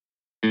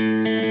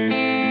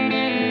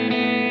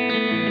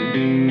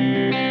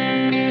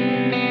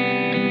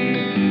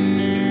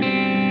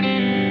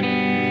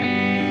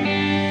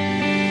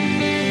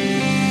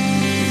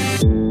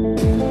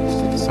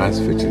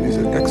fiction is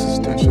an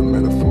existential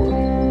metaphor.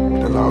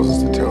 It allows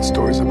us to tell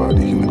stories about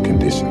the human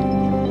condition.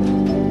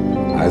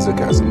 Isaac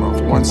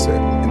Asimov once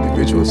said,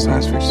 individual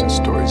science fiction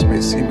stories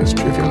may seem as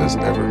trivial as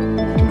ever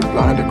to the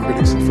blinder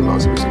critics and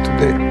philosophers of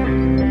today.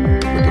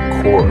 But the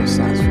core of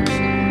science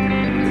fiction,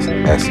 its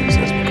essence,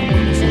 has become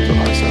crucial to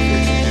our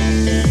salvation.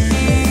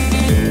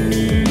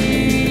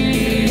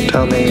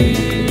 Tell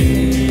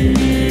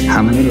me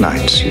how many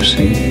lights you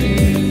see.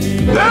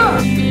 There are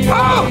 4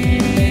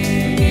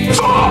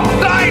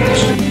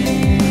 lights!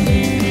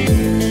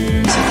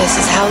 So this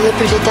is how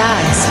liberty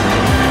dies.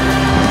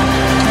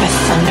 With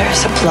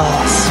thunderous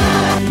applause.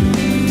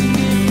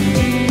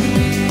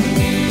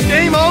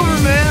 Game over,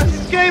 man.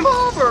 It's game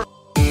over.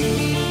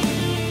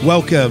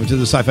 Welcome to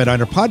the SciFi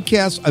Diner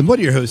Podcast. I'm one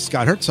of your hosts,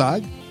 Scott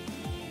Herzog.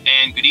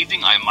 And good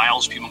evening, I'm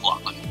Miles P.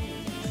 McLaughlin.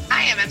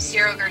 Hi, I'm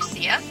Ciro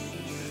Garcia.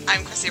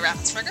 I'm Chrissy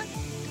Raffensperger.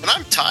 And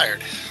I'm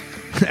tired.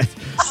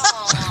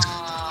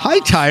 Hi,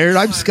 tired.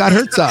 I'm Scott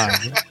Herzog.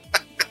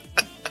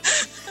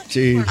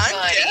 Jeez. I'm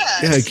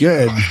Yeah,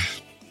 good.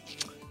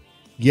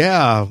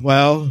 Yeah,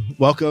 well,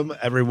 welcome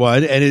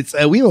everyone, and it's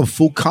we have a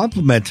full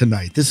complement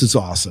tonight. This is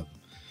awesome,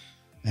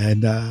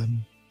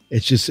 and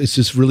it's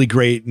just really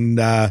great, and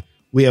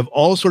we have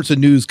all sorts of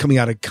news coming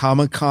out of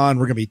Comic-Con.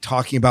 We're going to be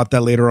talking about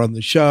that later on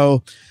the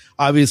show.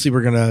 Obviously,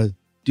 we're going to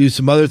do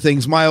some other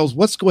things. Miles,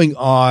 what's going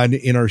on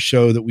in our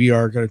show that we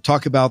are going to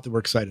talk about that we're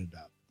excited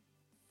about?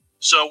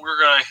 So we're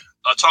going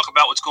to talk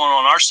about what's going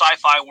on in our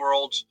sci-fi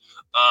world.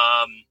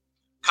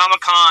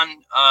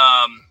 Comic-Con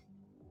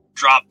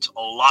dropped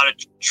a lot of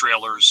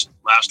trailers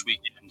last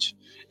weekend.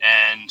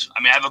 And,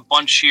 I mean, I have a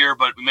bunch here,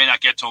 but we may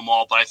not get to them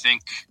all. But I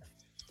think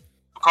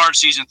Picard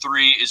Season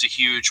 3 is a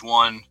huge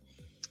one.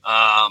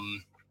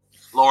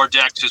 Lower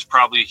Decks is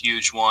probably a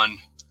huge one.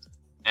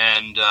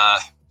 And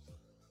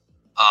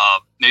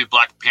maybe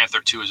Black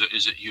Panther 2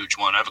 is a huge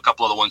one. I have a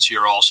couple other ones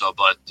here also.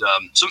 But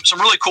some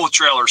really cool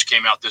trailers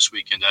came out this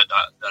weekend that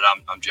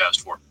I'm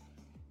jazzed for.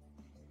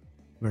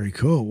 Very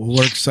cool. Well,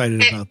 we're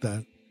excited about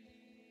that.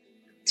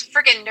 It's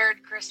friggin'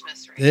 nerd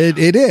Christmas right now.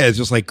 It is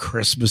just like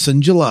Christmas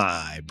in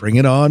July. Bring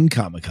it on,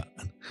 Comic-Con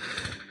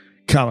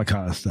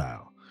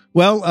style.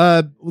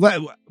 Well,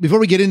 before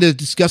we get into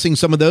discussing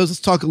some of those, let's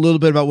talk a little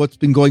bit about what's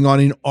been going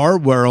on in our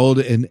world.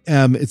 And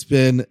it's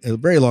been a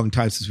very long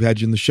time since we had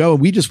you in the show,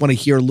 and we just want to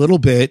hear a little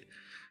bit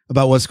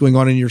about what's going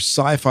on in your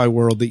sci-fi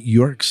world that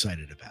you're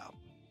excited about.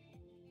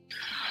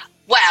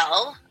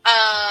 Well,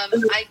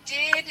 I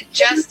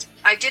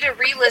did a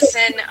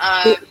re-listen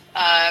of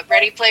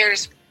Ready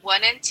Players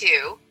 1 and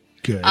 2.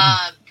 Good.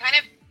 Kind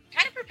of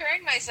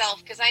preparing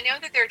myself because I know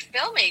that they're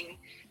filming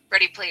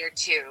Ready Player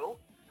 2.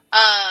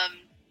 I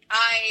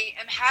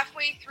am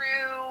halfway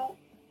through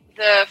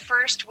the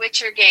first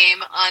Witcher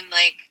game on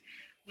like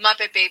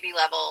Muppet Baby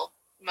level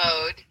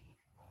mode,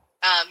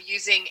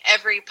 using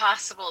every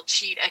possible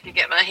cheat I could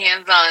get my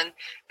hands on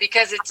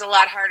because it's a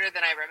lot harder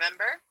than I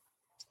remember.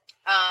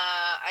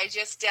 I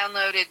just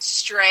downloaded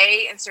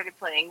Stray and started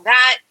playing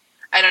that.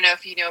 I don't know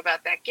if you know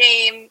about that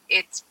game.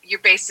 You're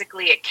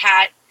basically a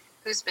cat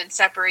who's been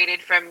separated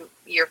from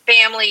your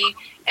family,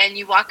 and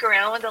you walk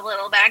around with a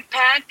little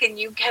backpack, and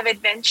you have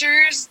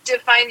adventures to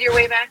find your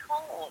way back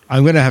home.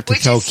 I'm going to have to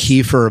tell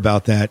Kiefer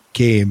about that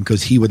game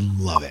because he would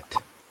love it.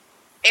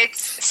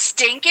 It's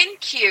stinking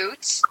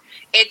cute.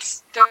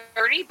 It's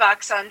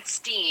 $30 on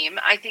Steam.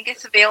 I think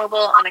it's available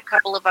on a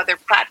couple of other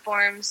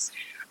platforms,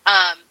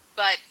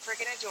 but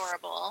friggin'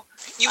 adorable.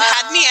 You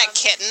had me at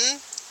kitten.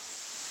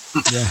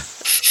 Yeah.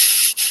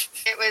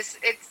 It's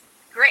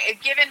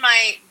great. Given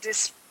my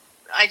because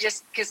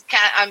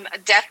I'm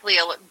deathly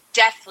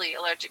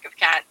allergic of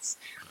cats.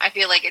 I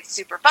feel like it's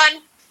super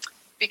fun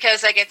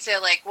because I get to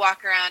like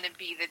walk around and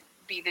be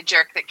the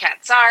jerk that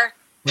cats are.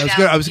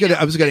 I was gonna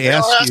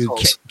ask you,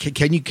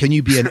 can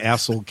you be an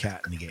asshole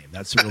cat in the game?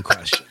 That's the real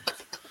question.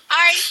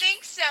 I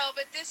think so,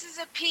 but this is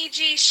a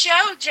PG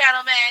show,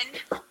 gentlemen.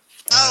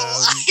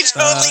 I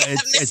totally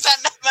missed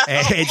that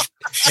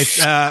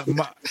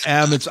memo.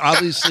 It's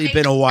obviously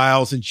been a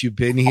while since you've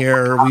been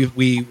here.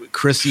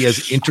 Chrissy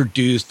has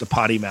introduced the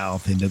potty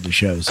mouth into the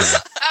show. So. I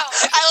love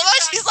how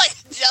she's like,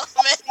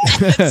 gentlemen,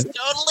 it's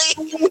totally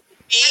me.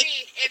 I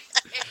mean, if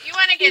you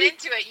want to get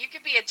into it, you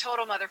could be a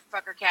total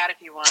motherfucker cat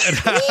if you want.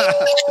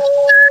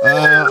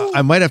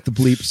 I might have to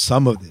bleep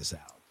some of this out.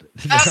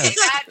 Okay,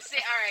 that's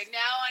it. All right, now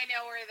I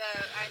know where the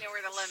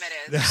limit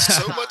is.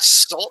 So much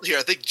salt here.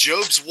 I think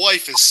Job's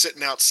wife is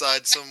sitting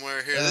outside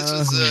somewhere here. This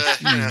is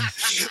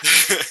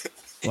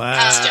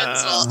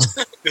wow.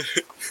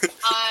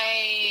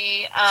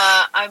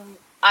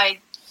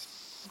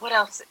 What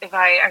else?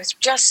 I was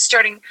just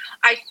starting.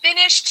 I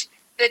finished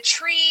the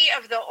Tree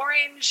of the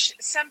Orange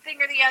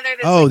something or the other.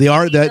 The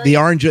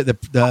orange,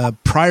 the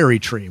Priory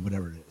Tree,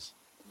 whatever it is.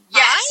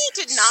 Yes. I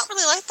did not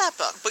really like that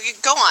book, but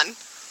go on.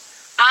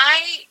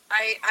 I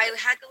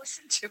had to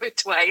listen to it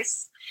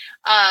twice,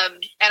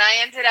 and I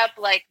ended up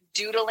like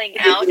doodling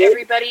out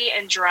everybody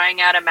and drawing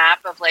out a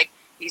map of like,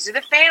 these are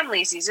the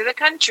families, these are the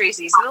countries,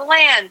 these are the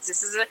lands.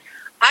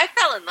 I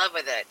fell in love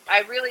with it.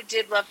 I really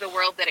did love the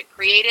world that it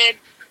created.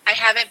 I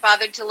haven't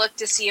bothered to look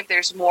to see if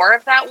there's more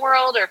of that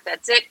world or if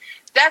that's it.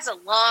 That's a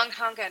long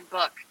hunkin'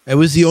 book.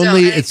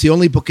 It's the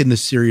only book in the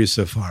series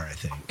so far, I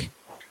think.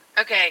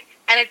 Okay,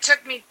 and it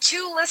took me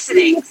 2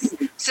 listenings,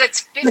 so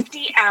it's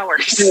 50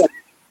 hours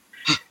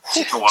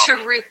to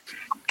read.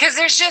 Because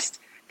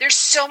there's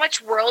so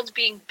much world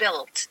being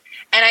built,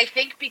 and I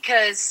think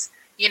because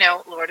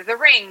Lord of the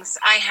Rings,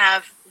 I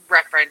have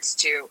reference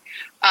to,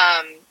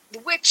 The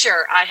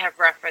Witcher, I have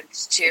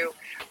reference to.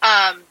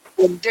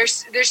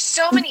 There's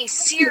so many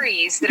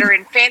series that are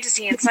in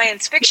fantasy and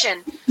science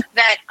fiction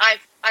that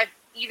I've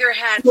either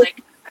had like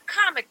a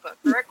comic book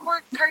or a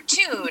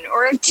cartoon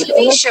or a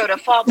TV show to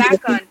fall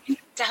back on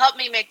to help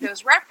me make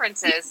those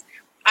references.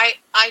 I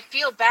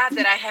feel bad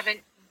that I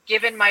haven't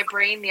given my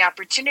brain the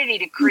opportunity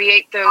to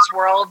create those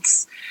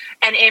worlds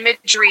and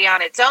imagery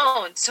on its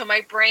own. So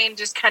my brain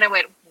just kind of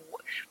went,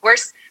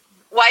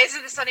 why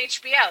isn't this on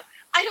HBO?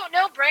 I don't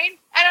know, brain.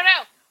 I don't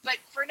know. But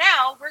for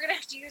now, we're going to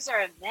have to use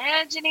our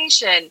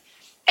imagination.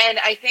 And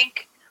I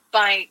think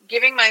by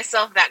giving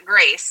myself that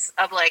grace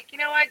of like, you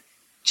know what?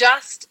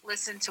 Just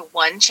listen to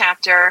one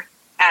chapter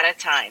at a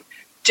time.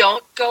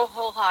 Don't go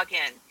whole hog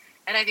in.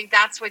 And I think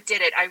that's what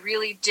did it. I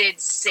really did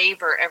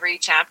savor every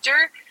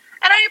chapter.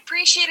 And I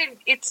appreciated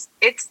it's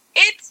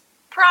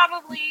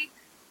probably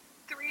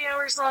 3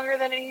 hours longer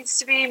than it needs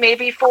to be,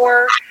 maybe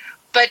 4.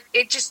 But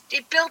it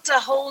built a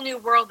whole new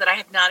world that I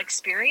have not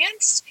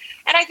experienced.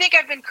 And I think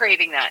I've been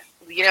craving that,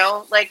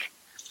 like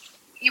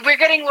we're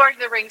getting Lord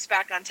of the Rings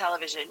back on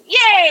television.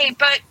 Yay,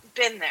 but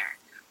been there.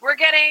 We're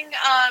getting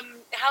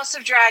House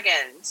of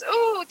Dragons.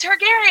 Ooh,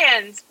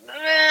 Targaryens.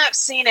 I've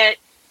seen it.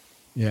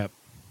 Yep.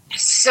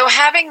 So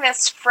having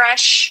this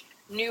fresh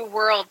new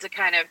world to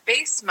kind of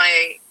base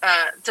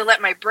to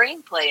let my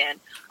brain play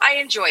in, I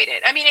enjoyed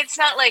it. I mean, it's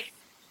not like,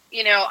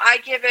 I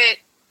give it,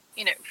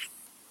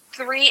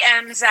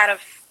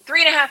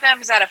 3.5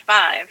 M's out of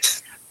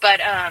 5,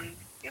 but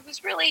it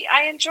was really,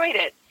 I enjoyed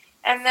it.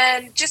 And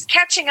then just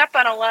catching up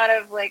on a lot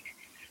of like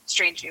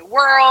Strange New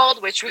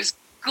World, which was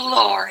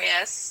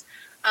glorious.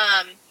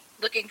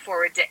 Looking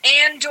forward to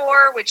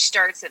Andor, which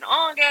starts in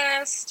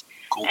August.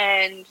 Cool.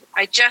 And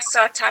I just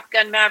saw Top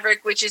Gun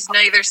Maverick, which is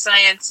neither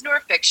science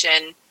nor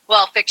fiction.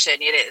 Well,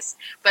 fiction it is,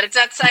 but it's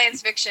not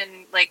science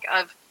fiction but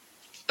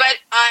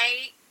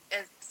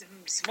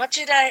as much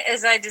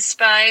as I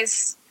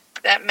despise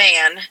that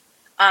man,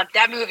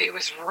 that movie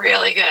was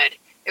really good.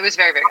 It was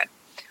very, very good.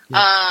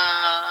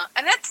 Yeah.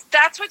 And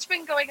that's what's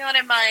been going on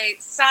in my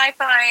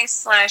sci-fi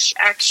 /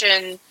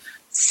 action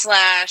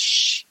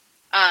 /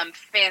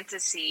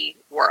 fantasy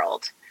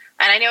world.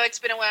 And I know it's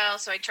been a while,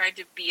 so I tried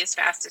to be as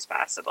fast as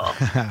possible.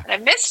 And I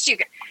missed you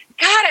guys.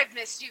 God, I've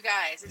missed you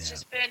guys. It's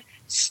just been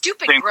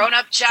stupid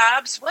grown-up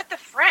jobs. What the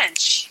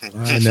French?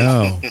 I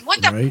know.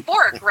 What the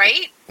fork,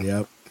 right?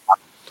 Yep.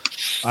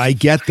 I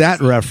get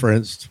that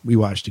reference. We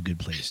watched A Good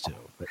Place, too.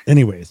 But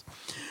anyways.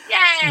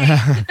 Yay!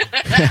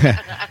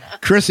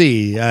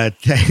 Chrissy, tell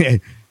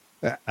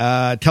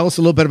us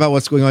a little bit about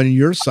what's going on in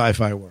your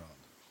sci-fi world.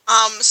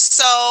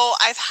 So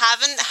I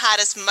haven't had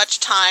as much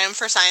time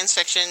for science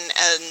fiction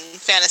and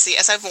fantasy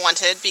as I've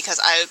wanted because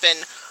I've been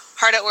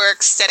hard at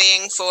work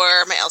studying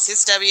for my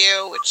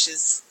LCSW, which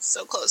is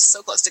so close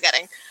to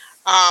getting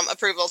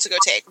approval to go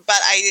take.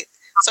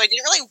 So I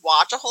didn't really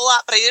watch a whole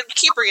lot, but I did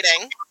keep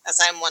reading, as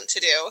I'm wont to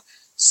do.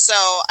 So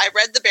I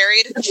read The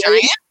Buried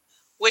Giant,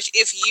 which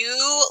if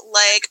you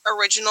like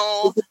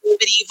original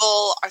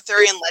medieval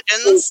Arthurian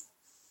legends,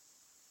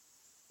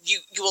 you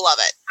will love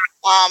it.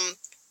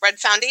 Read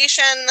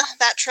Foundation,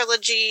 that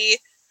trilogy.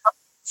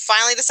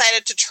 Finally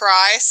decided to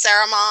try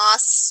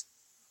Saramas.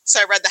 So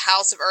I read The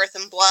House of Earth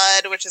and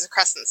Blood, which is a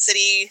Crescent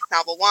City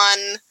novel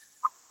 1.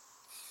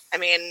 I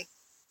mean,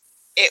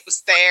 it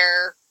was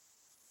there.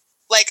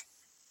 Like,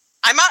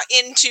 I'm not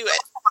into it. I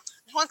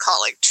don't want to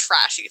call it like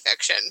trashy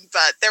fiction,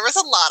 but there was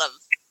a lot of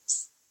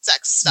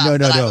sex stuff.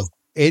 No.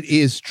 It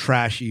is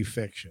trashy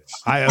fiction.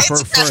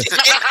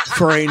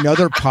 For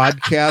another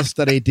podcast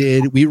that I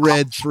did, we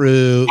read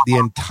through the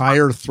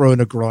entire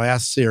Throne of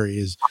Glass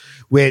series,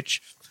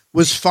 which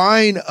was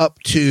fine up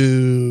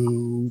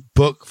to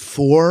book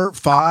 4,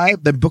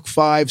 5. Then book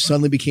 5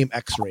 suddenly became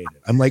X-rated.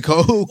 I'm like,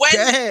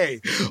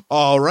 okay,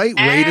 all right,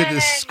 way to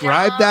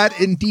describe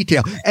that in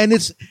detail. And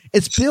it's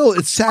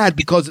sad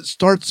because it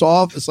starts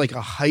off as like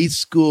a high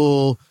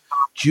school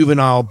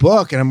juvenile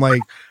book, and I'm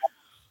like,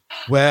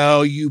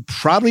 well, you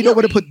probably don't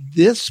want to put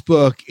this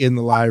book in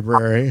the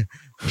library.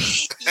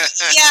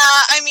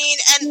 Yeah, I mean,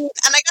 and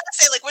I gotta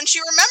say, like, when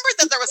she remembered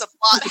that there was a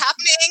plot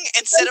happening,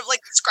 instead of, like,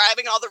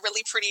 describing all the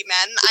really pretty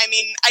men, I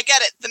mean, I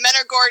get it. The men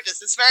are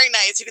gorgeous. It's very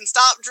nice. You can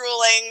stop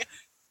drooling,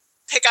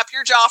 pick up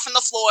your jaw from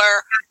the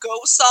floor, go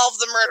solve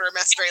the murder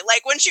mystery.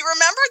 Like, when she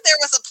remembered there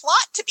was a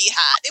plot to be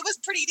had, it was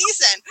pretty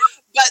decent.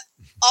 But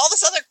all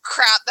this other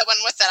crap that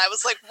went with it, I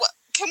was like, what?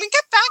 Can we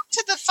get back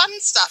to the fun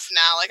stuff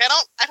now? Like, I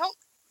don't,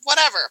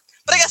 whatever.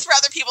 But I guess for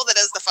other people, that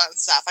is the fun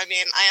stuff. I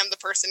mean, I am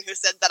the person who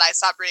said that I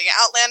stopped reading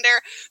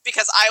Outlander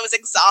because I was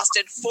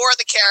exhausted for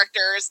the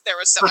characters. There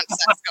was so much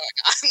sex going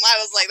on. I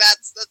was like,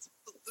 that's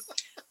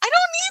I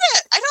don't need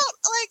it. I don't,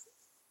 like,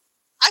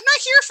 I'm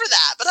not here for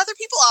that, but other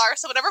people are.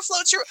 So whatever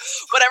floats your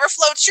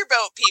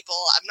boat, people.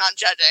 I'm not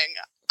judging.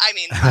 I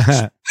mean,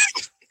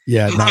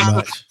 yeah, not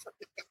much.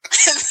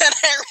 And then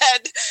I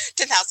read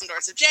 10,000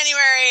 Doors of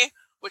January,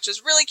 which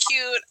was really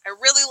cute. I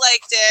really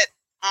liked it.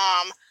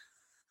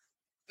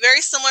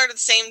 Very similar to the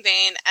same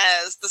vein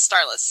as The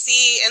Starless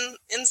Sea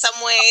in some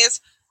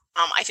ways.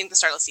 I think The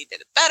Starless Sea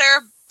did it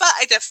better, but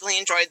I definitely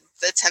enjoyed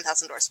the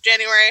 10,000 Doors of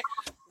January.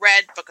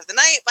 Read Book of the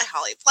Night by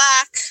Holly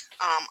Black.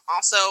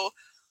 Also,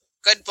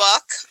 good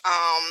book.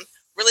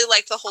 Really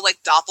liked the whole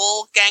like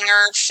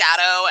doppelganger,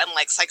 shadow, and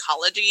like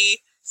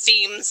psychology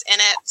themes in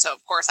it. So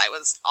of course I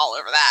was all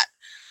over that.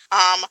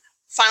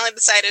 Finally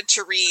decided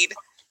to read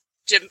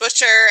Jim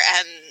Butcher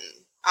and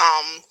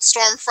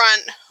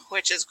Stormfront,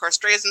 which is of course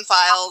Dresden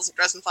Files,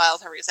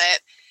 however you say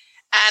it.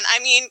 And I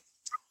mean,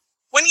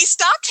 when he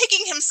stopped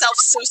taking himself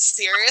so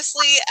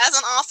seriously as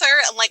an author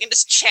and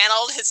just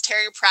channeled his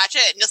Terry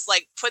Pratchett and just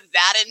like put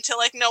that into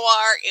like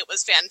noir, it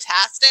was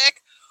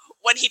fantastic.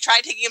 When he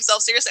tried taking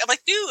himself seriously, I'm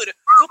like, dude,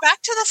 go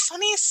back to the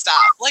funny stuff.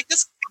 Like,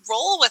 just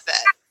roll with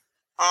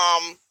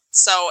it.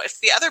 So if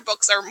the other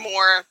books are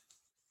more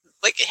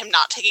like him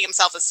not taking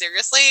himself as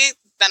seriously,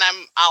 then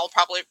I'll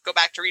probably go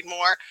back to read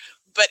more.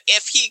 But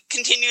if he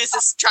continues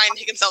this try and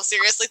take himself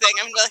seriously thing,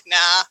 I'm gonna be like,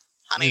 nah,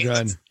 honey.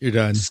 You're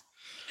done.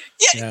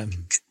 Yeah.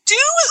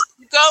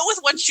 Go with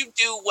what you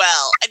do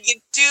well, and you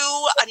do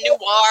a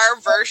noir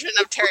version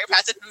of Terry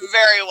Pratchett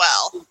very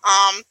well.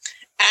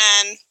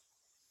 And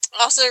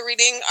also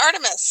reading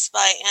Artemis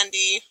by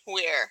Andy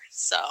Weir.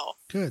 So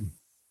good.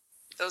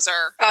 Those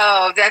are.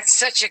 Oh, that's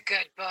such a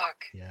good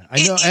book. Yeah,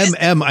 I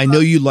know. I know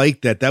you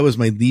like that. That was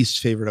my least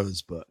favorite of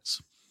his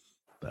books.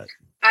 But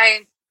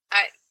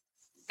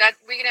that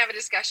we can have a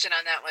discussion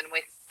on that one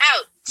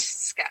without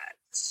Scott.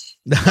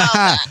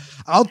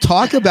 I'll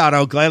talk about it.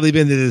 I'll gladly be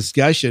in the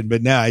discussion,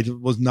 but no, I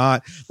was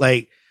not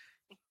like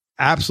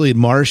absolutely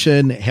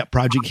Martian,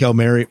 Project Hail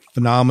Mary,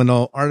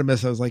 phenomenal.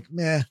 Artemis, I was like,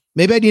 meh,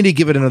 maybe I need to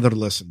give it another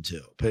listen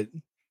to, but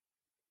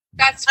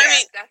that's fair.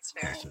 That's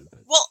fair.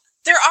 Well,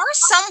 there are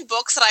some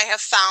books that I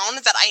have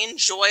found that I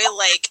enjoy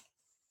like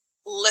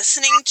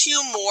listening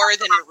to more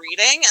than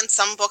reading, and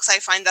some books I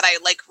find that I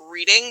like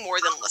reading more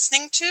than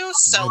listening to.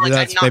 So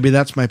maybe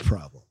that's my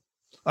problem.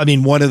 I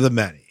mean, one of the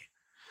many.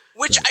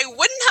 Which I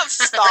wouldn't have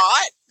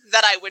thought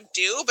that I would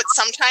do, but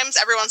sometimes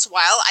every once in a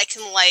while I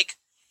can like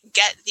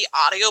get the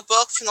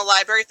audiobook from the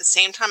library at the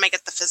same time I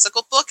get the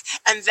physical book,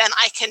 and then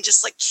I can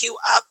just like queue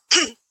up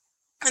in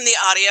the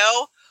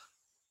audio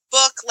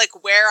book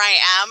like where I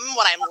am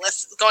when I'm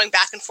going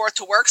back and forth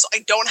to work, so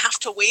I don't have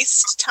to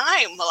waste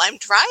time while I'm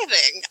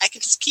driving. I can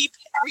just keep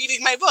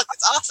reading my book.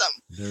 It's awesome.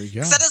 There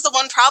you go. That is the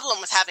one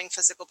problem with having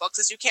physical books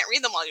is you can't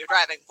read them while you're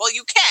driving. Well,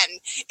 you can.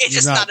 It's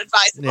just not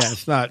advisable. Yeah,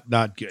 it's not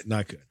good.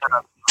 Not good.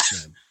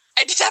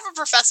 I did have a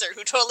professor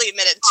who totally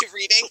admitted to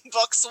reading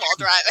books while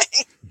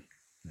driving.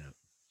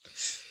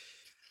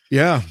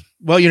 Yeah.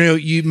 Well,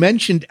 you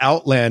mentioned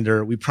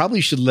Outlander. We probably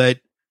should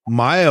let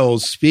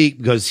Miles speak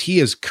because he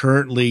is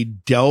currently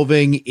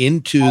delving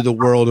into the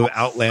world of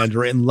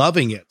Outlander and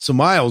loving it. So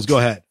Miles, go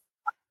ahead.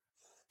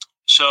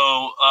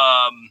 So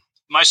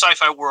my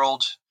sci-fi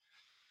world,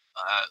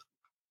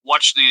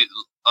 watched the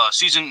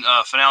season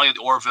finale of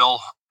the Orville.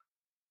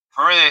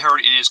 From what I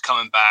heard, it is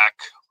coming back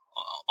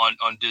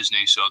on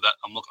Disney, so that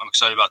I'm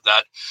excited about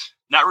that.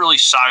 Not really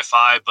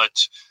sci-fi,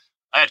 but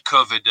I had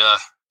COVID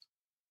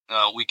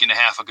a week and a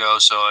half ago,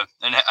 so I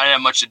didn't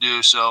have much to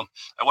do. So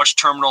I watched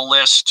Terminal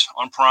List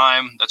on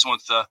Prime. That's one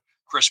with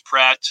Chris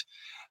Pratt.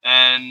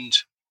 And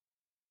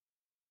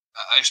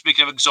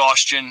speaking of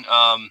exhaustion,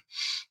 I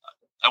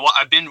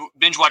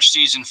binge watched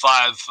season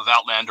 5 of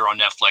Outlander on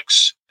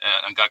Netflix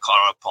and got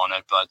caught up on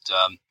it. But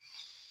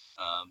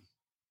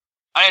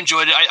I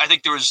enjoyed it. I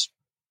think there was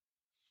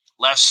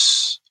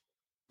less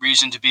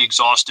reason to be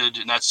exhausted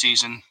in that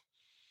season.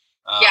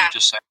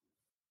 Just saying.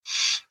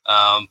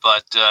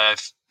 But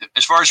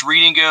as far as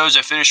reading goes,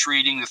 I finished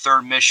reading The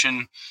Third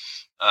Mission,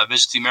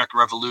 Visit the American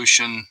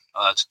Revolution.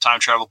 It's a time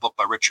travel book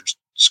by Richard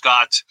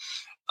Scott.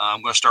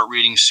 I'm going to start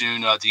reading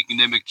soon The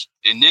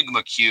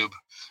Enigma Cube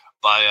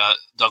by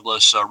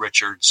Douglas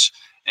Richards.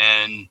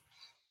 And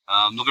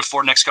I'm looking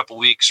forward to the next couple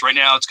of weeks. Right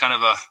now, it's kind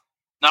of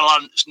not a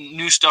lot of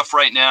new stuff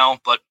right now,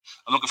 but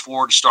I'm looking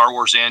forward to Star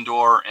Wars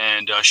Andor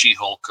and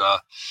She-Hulk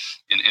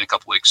in a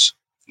couple weeks,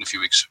 in a few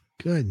weeks.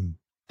 Good.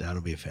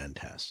 That'll be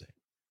fantastic.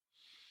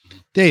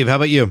 Dave, how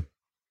about you?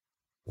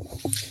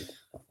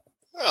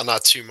 Well,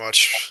 not too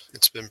much.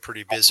 It's been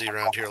pretty busy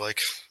around here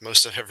like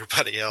most of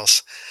everybody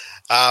else.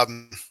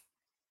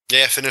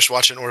 Finished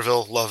watching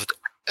Orville. Loved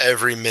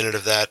every minute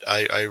of that.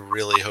 I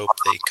really hope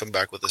they come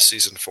back with a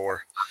season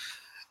 4.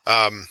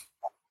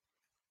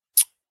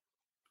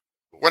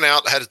 Went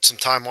out, had some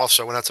time off,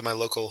 so I went out to my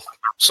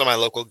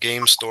local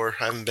game store.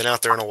 I haven't been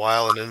out there in a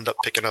while and ended up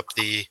picking up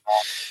the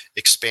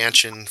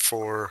expansion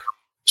for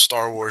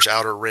Star Wars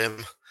Outer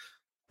Rim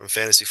from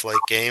Fantasy Flight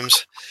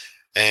Games,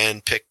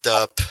 and picked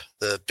up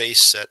the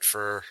base set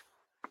for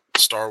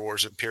Star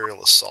Wars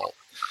Imperial Assault.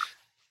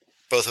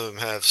 Both of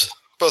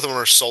them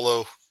are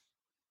solo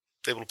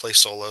able to play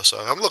solo. So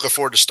I'm looking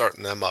forward to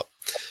starting them up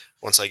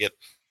once I get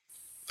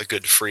a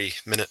good free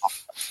minute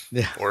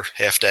or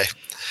half day.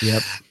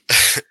 Yep.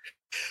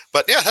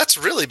 But yeah, that's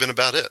really been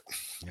about it.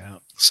 Yeah.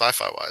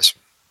 Sci-fi wise.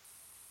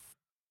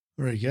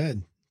 Very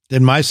good.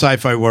 In my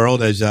sci-fi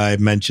world, as I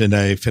mentioned,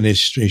 I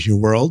finished Strange New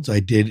Worlds. I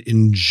did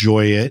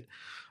enjoy it.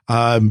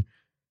 I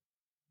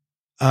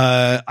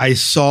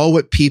saw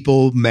what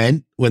people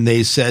meant when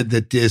they said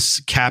that this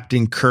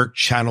Captain Kirk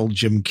channeled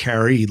Jim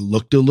Carrey. He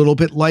looked a little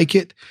bit like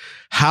it.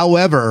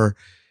 However,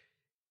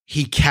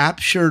 he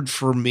captured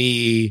for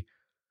me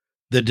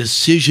the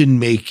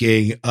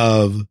decision-making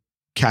of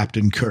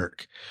Captain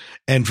Kirk.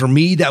 And for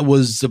me, that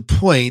was the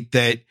point,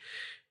 that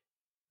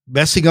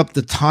messing up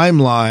the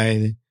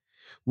timeline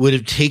would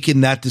have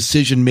taken that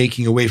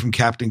decision-making away from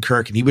Captain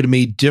Kirk, and he would have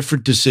made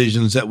different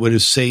decisions that would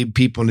have saved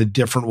people in a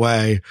different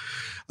way.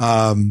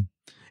 And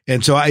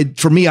so I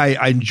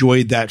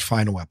enjoyed that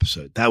final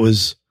episode. That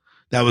was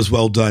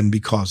well done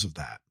because of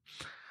that.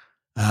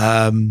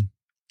 I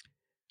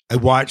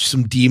watched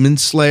some Demon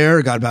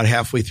Slayer, got about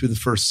halfway through the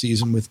first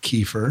season with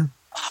Kiefer.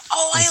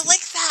 Oh, I like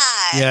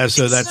that. Yeah,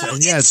 so it's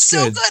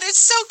so good. It's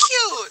so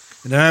cute.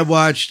 And then I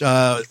watched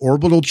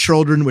Orbital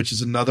Children, which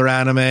is another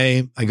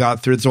anime. I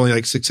got through. It's only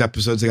like 6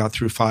 episodes. I got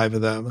through 5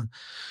 of them.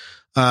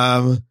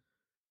 And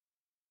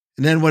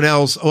then what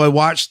else? Oh, I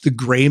watched The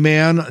Gray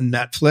Man on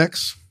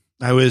Netflix.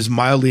 I was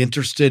mildly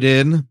interested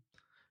in.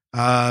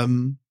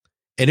 And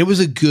it was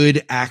a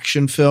good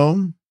action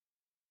film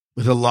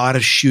with a lot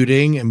of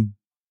shooting and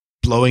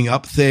blowing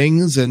up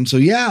things. And so,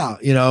 yeah,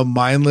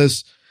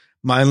 mindless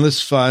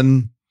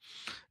fun.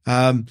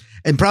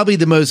 And probably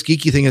the most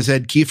geeky thing I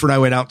said, Kiefer and I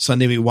went out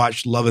Sunday, we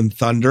watched Love and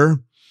Thunder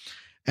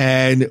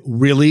and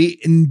really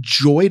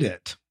enjoyed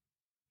it.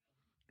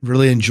 I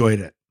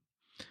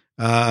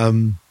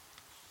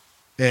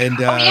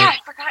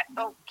forgot.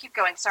 Oh, keep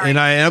going. Sorry. And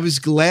I was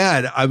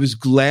glad that, I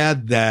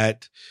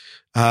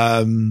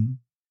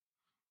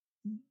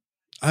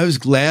was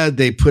glad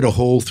they put a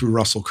hole through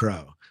Russell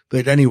Crowe.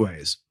 But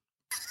anyways,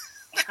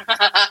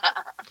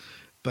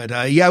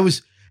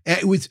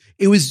 it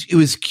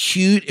was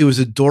cute. It was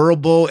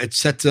adorable. It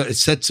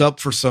sets up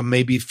for some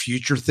maybe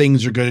future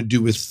things they're going to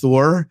do with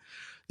Thor.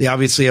 They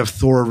obviously have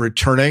Thor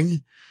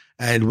returning,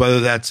 and whether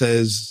that's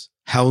as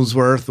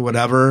Helmsworth or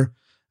whatever,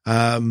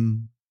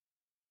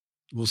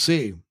 we'll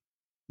see.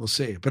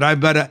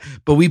 But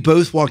we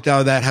both walked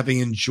out of that having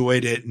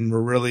enjoyed it, and we're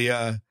really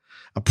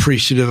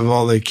appreciative of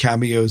all the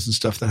cameos and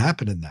stuff that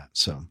happened in that.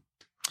 So,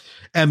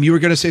 you were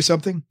going to say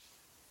something?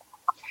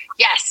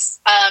 Yes.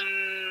 I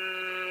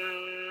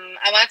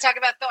want to talk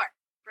about Thor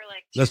for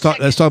like 2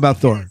 seconds. Let's talk about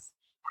Thor.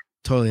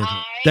 Totally.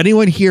 Did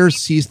anyone here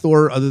see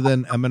Thor other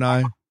than Em and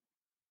I?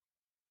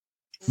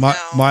 No.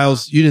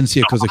 Miles, you didn't see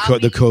it because of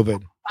the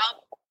COVID.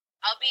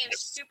 I'll be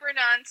super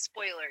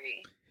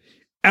non-spoilery.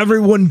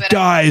 Everyone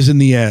dies in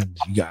the end.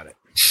 You got it.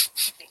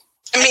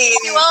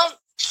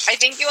 I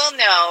think you all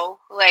know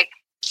like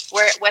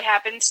what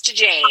happens to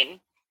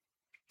Jane.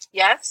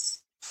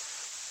 Yes?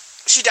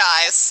 She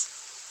dies.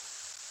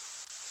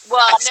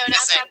 Well, no,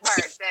 not that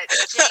part. That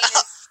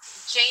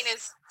Jane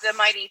is the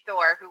mighty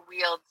Thor who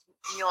wields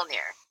Mjolnir.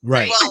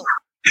 Right. Well,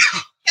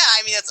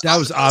 yeah, that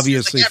was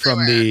obviously like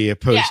from the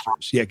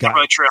posters. Yeah, got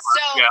it. So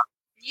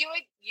you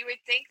would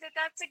think that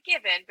that's a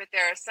given, but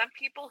there are some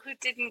people who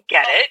didn't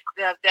get it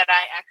that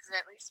I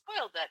accidentally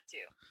spoiled that to.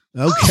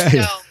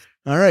 Okay.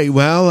 All right.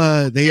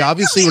 Well, they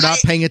obviously were not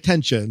paying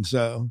attention.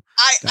 So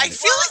I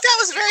feel like that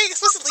was very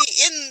explicitly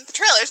in the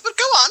trailers, but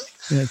go on.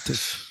 Yeah,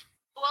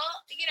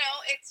 well,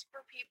 it's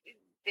for people.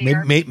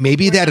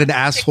 Maybe that an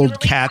asshole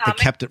cat that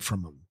kept it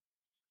from them.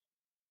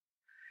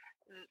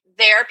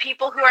 There are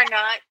people who are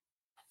not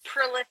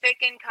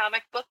prolific in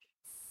comic book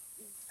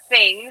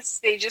things.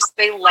 They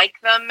like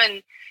them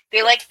and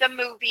they like the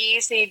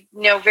movies. They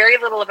know very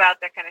little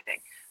about that kind of thing.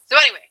 So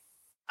anyway,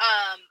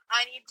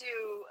 I need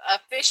to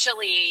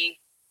officially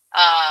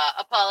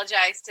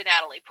apologize to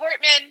Natalie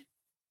Portman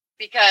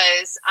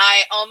because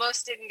I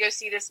almost didn't go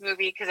see this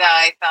movie because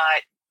I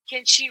thought,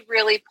 can she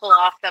really pull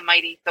off the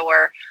Mighty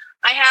Thor?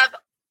 I have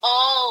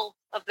all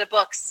of the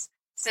books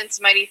since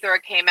Mighty Thor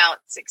came out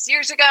 6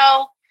 years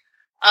ago.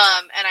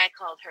 And I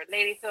called her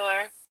Lady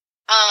Thor.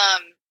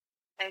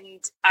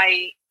 And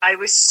I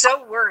was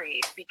so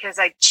worried because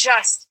I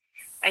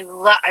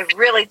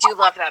really do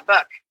love that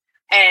book.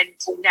 And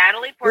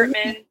Natalie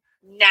Portman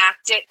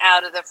knocked it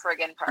out of the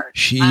friggin' park.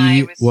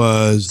 She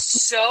was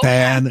so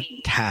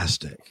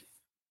fantastic. Happy.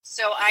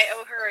 So I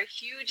owe her a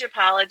huge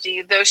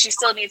apology, though she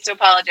still needs to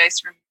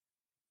apologize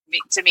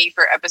to me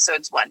for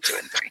episodes 1, 2,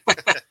 and 3.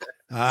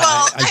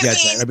 I get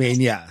that. I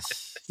mean,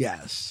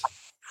 yes.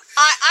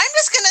 I'm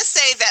just going to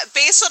say that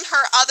based on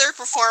her other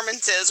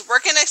performances, we're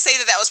going to say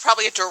that was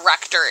probably a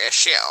director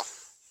issue.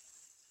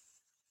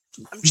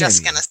 I'm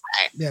just going to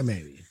say. Yeah,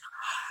 maybe.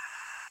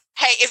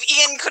 Hey, if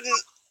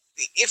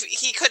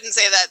he couldn't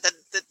say that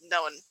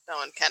no one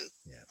can.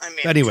 Yeah. I mean,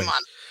 anyway, come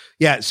on.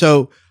 Yeah,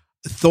 so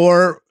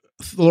Thor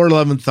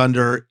Love and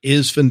Thunder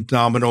is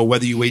phenomenal,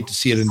 whether you wait to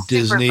see it in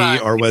Disney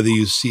or whether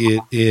you see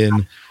it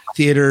in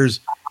theaters.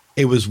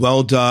 It was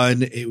well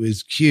done. It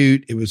was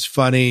cute. It was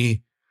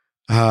funny.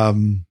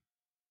 And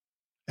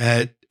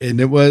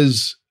it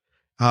was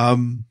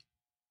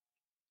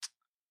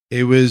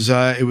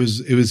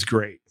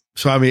great.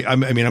 So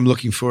I'm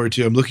looking forward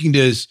to. I'm looking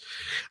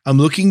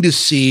to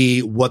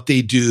see what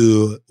they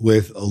do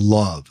with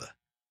love,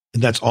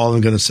 and that's all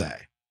I'm going to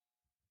say.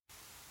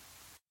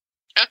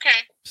 Okay.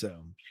 So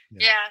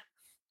yeah,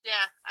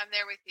 I'm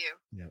there with you.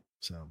 Yeah.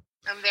 So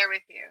I'm there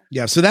with you.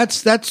 Yeah. So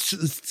that's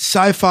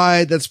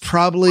sci-fi. That's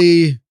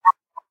probably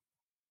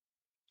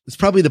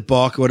the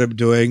bulk of what I'm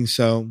doing.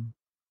 So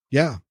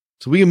yeah.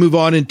 So we can move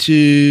on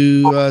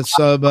into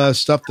some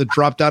stuff that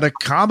dropped out of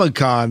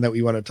Comic-Con that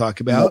we want to talk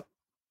about.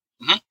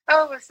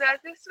 Oh, was that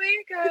this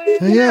week?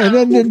 Yeah, I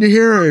didn't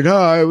hear it.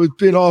 It was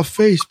been off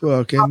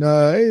Facebook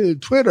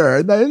and Twitter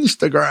and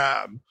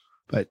Instagram.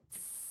 But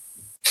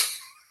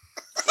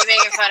you're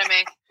making fun of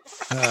me.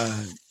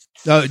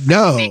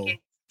 No.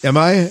 Am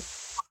I?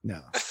 No.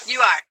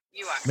 You are.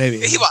 Maybe.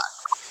 You are.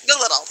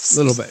 A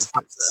little bit.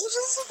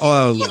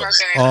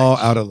 All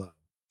out of love.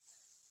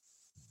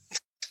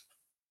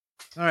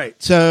 All right.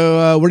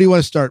 So where do you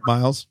want to start,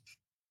 Miles?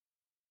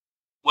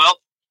 Well,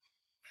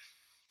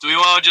 do we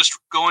want to just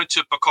go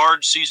into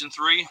Picard season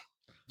 3?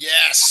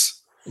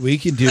 Yes. We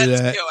can do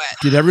Let's that. do it.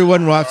 Did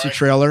everyone watch the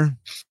trailer?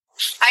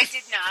 I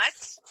did not.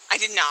 I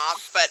did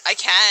not, but I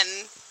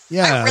can.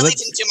 Yeah. I really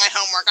didn't do my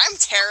homework. I'm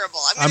terrible.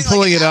 I'm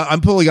pulling it up. I'm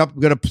pulling up. I'm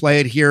going to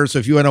play it here. So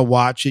if you want to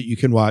watch it, you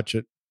can watch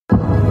it.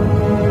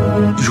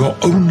 You're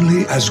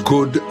only as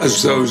good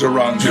as those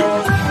around you.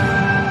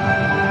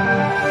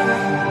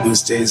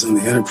 Those days on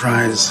the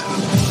Enterprise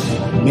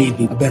made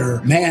me a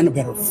better man, a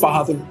better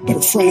father, a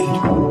better friend.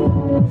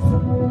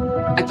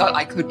 I thought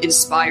I could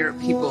inspire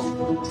people,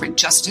 bring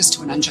justice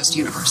to an unjust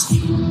universe.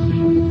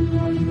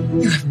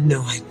 You have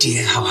no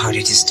idea how hard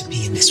it is to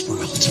be in this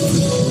world.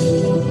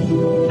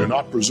 Do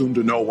not presume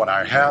to know what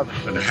I have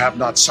and have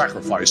not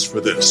sacrificed for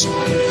this.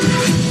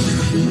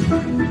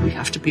 We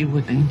have to be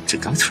willing to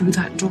go through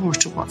that door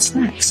to what's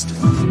next.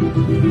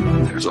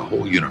 There's a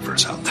whole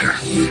universe out there.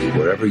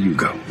 Wherever you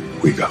go,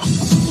 we go.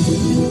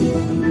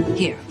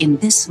 Here, in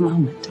this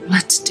moment,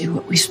 let's do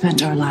what we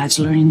spent our lives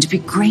learning to be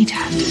great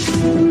at.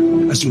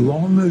 As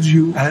long as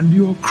you and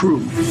your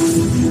crew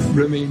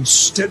remain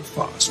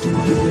steadfast,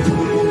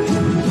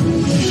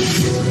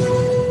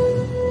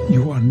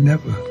 you are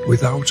never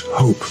without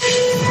hope.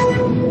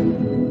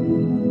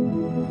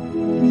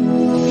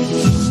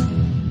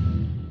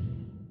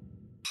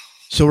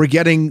 So we're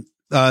getting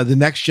the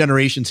Next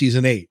Generation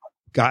season 8.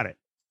 Got it.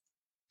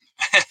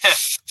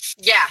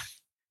 Yeah.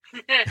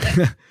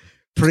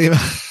 Pretty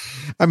much.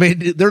 I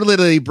mean, they're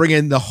literally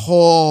bringing the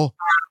whole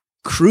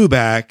crew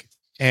back,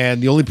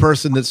 and the only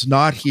person that's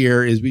not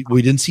here is we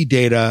didn't see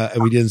Data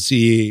and we didn't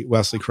see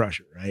Wesley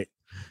Crusher, right?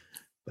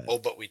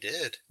 But we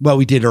did. Well,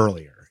 we did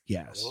earlier.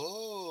 Yes.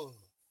 Oh.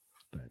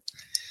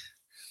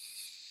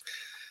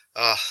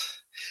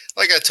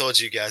 Like I told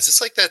you guys,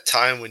 it's like that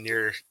time when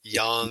you're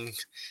young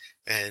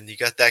and you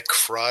got that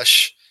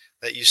crush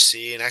that you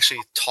see and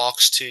actually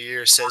talks to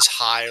you or says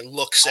hi or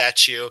looks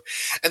at you,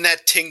 and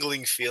that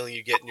tingling feeling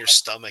you get in your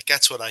stomach.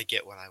 That's what I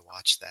get when I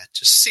watch that.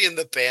 Just seeing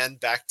the band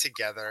back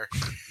together.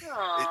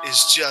 It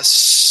is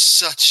just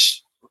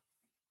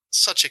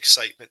such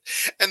excitement.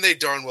 And they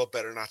darn well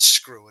better not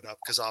screw it up,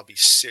 because I'll be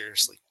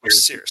seriously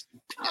pissed.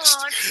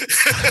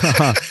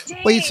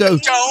 Wait, so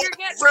don't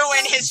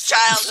ruin his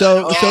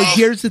childhood. So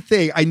here's the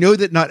thing. I know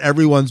that not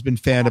everyone's been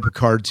fan of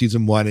Picard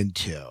season 1 and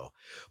 2,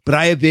 but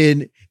I have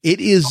been. It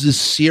is the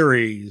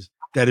series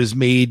that has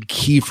made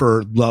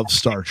Kiefer love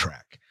Star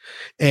Trek.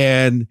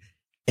 And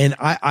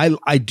I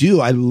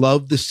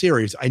love the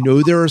series. I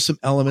know there are some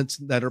elements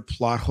that are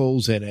plot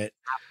holes in it,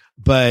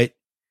 but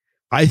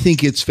I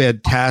think it's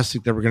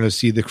fantastic that we're going to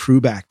see the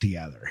crew back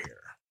together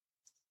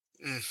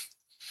here.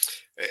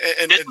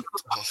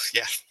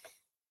 Yeah.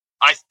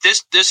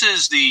 This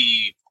is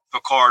the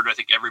Picard I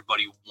think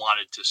everybody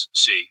wanted to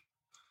see.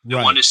 They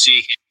wanted to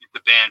see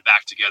the band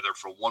back together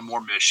for one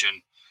more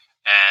mission.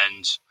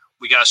 And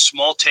we got a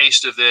small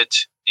taste of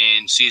it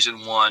in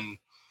season 1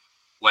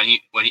 when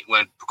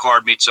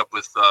Picard meets up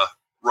with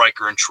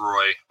Riker and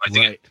Troy. I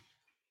think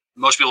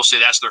most people say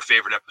that's their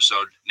favorite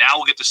episode. Now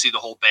we'll get to see the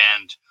whole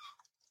band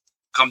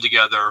come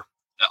together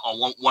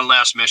on one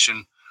last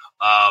mission.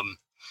 I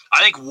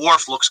think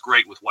Worf looks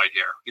great with white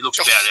hair. He looks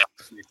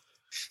badass.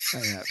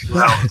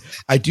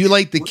 I do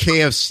like the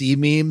KFC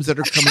memes that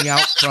are coming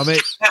out from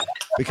it,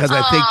 because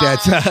I think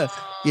that's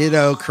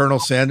Colonel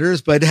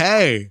Sanders. But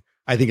hey,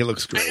 I think it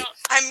looks great.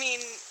 I mean,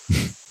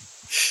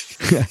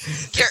 you're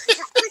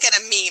gonna get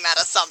a meme out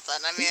of something.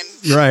 I mean,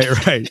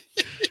 right.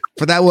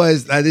 But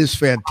that is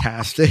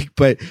fantastic.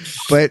 But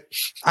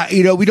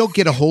we don't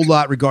get a whole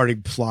lot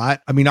regarding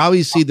plot. I mean,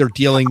 obviously they're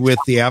dealing with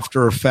the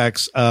after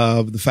effects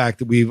of the fact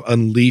that we've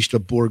unleashed a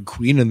Borg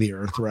queen in the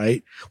Earth,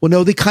 right? Well,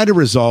 no, they kind of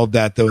resolved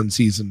that though in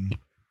season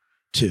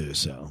 2.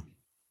 So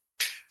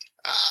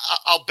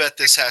I'll bet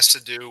this has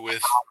to do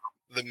with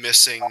the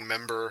missing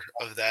member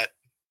of that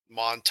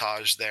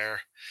montage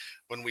there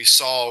when we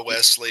saw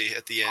Wesley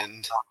at the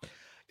end.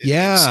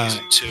 in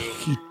season 2.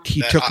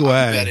 He took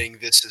away. I'm betting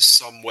this is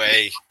some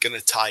way going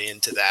to tie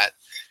into that.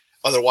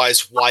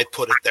 Otherwise, why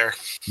put it there?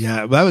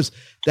 Yeah,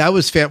 that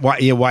was fan.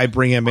 Why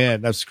bring him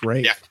in? That's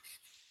great. Yeah.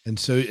 And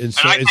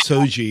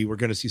Soji, we're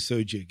going to see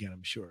Soji again,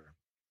 I'm sure.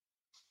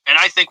 And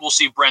I think we'll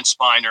see Brent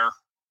Spiner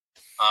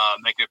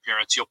make an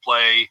appearance. He'll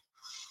play.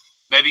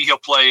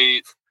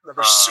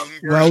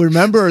 Well,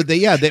 remember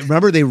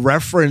they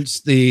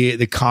referenced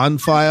the con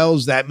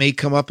files that may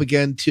come up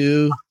again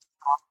too.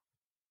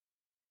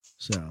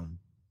 So.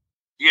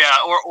 Yeah,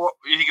 or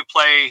he could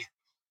play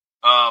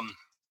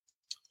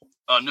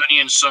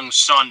Noonien Sung's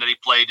son that he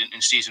played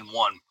in season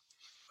 1.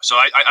 So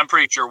I'm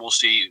pretty sure we'll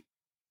see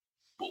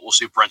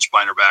Brent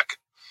Spiner back.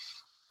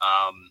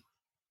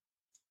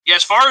 Yeah,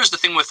 as far as the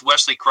thing with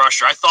Wesley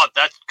Crusher, I thought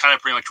that kind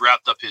of pretty much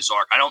wrapped up his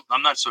arc.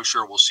 I'm not so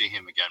sure we'll see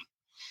him again.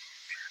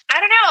 I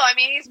don't know. I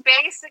mean, he's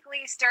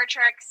basically Star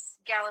Trek's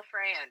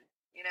Gallifreyan,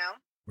 you know?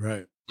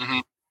 Right.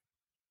 Mm-hmm.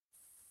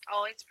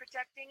 Always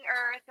protecting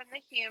Earth and the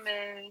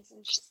humans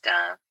and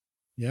stuff.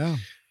 Yeah.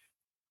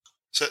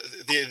 So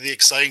the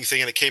exciting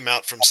thing, and it came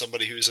out from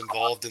somebody who's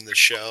involved in the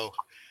show,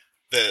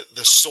 the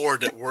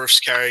sword that Worf's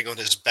carrying on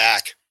his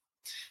back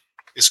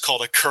is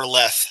called a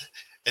Kurleth,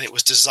 and it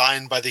was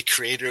designed by the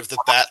creator of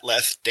the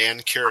Batleth,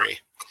 Dan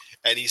Curry.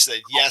 And he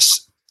said,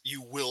 yes,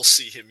 you will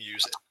see him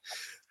use it.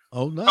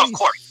 Oh, nice. Of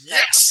course.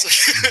 Yes.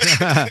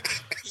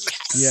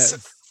 Yes.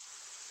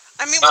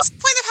 I mean, what's the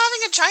point of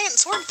having a giant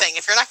sword thing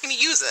if you're not going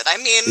to use it? I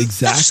mean,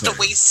 exactly. That's just a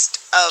waste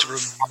of... To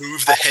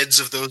remove the heads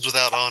of those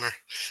without honor.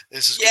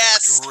 This is going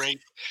to be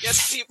great.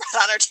 Yes, you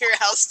brought honor to your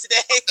house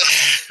today.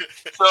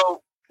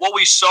 So, what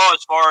we saw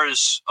as far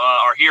as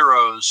our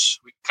heroes,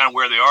 kind of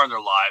where they are in their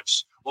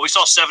lives, well, we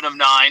saw 7 of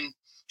 9.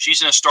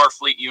 She's in a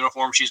Starfleet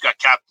uniform. She's got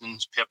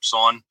captain's pips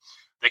on.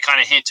 They kind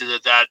of hinted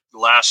at that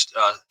last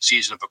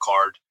season of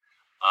Picard.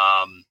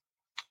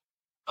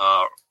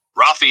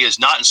 Rafi is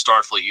not in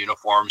Starfleet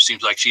uniform.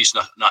 Seems like she's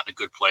not in a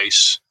good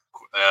place.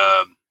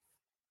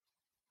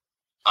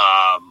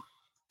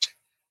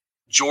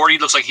 Geordi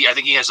looks like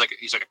he's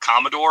like a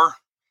Commodore.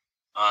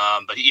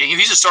 But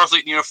he's in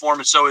Starfleet uniform,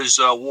 and so is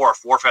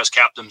Worf. Worf has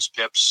captain's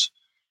pips.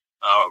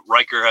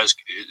 Riker is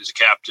a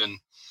captain.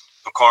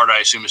 Picard, I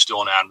assume, is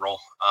still an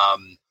admiral.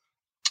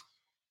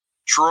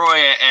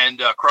 Troy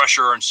and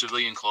Crusher are in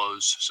civilian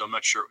clothes, so I'm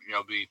not sure.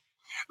 It'll be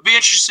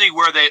interesting to see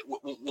where they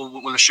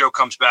when the show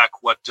comes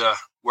back, where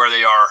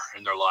they are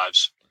in their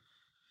lives.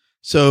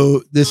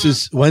 So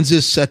when's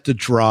this set to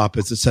drop?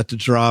 Is it set to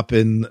drop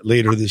in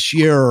later this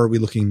year, or are we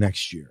looking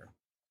next year?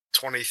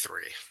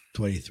 23.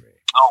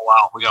 Oh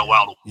wow, we got a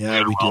while.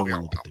 Yeah, we do.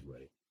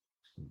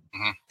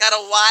 Got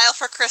a while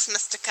for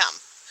Christmas to come.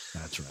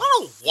 That's right. I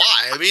don't know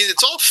why. I mean,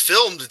 it's all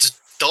filmed. It's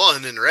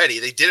done and ready.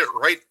 They did it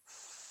right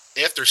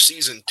after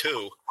season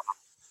 2.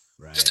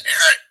 Right. Just air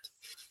it.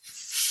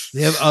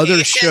 They have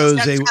other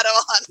shows. They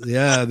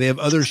have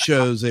other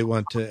shows they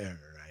want to air.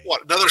 Right?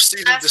 What, another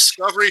season of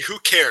Discovery? Who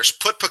cares?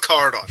 Put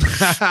Picard on.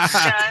 Just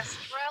relax.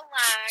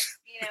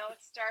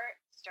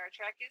 Star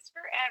Trek is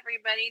for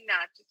everybody,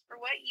 not just for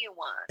what you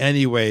want.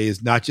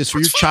 Anyways, not just for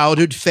your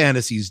childhood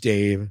fantasies,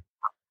 Dave.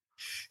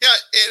 Yeah,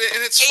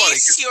 and it's funny.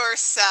 Ace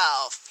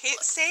yourself.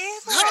 Savor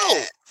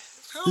it.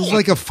 This is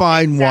like a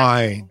fine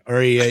wine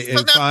or a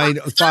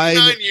fine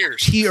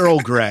tea Earl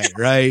Grey,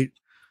 right?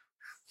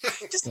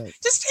 Just pace it.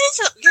 This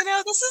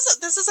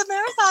is a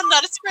marathon,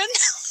 not a sprint.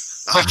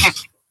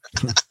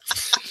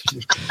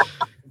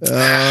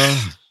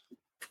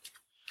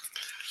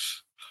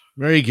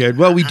 Very good.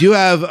 Well, we do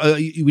have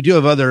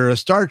other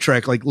Star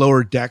Trek, like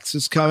Lower Decks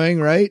is coming,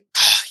 right?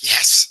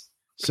 Yes.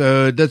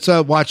 So let's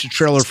watch a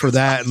trailer for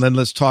that, and then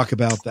let's talk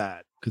about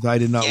that, because I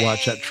did not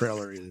watch that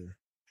trailer either.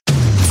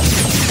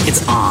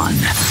 It's on.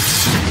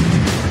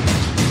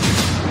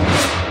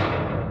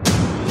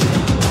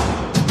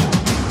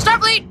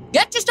 Starfleet,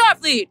 get to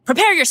Starfleet.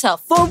 Prepare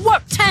yourself for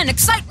Warp 10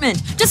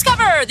 excitement.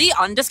 Discover the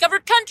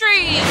undiscovered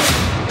country.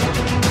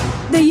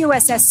 The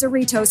USS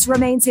Cerritos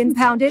remains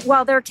impounded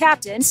while their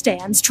captain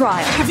stands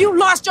trial. Have you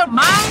lost your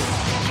mind?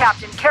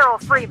 Captain Carol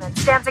Freeman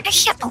stands I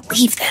can't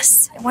believe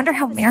this. I wonder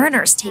how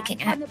Mariner's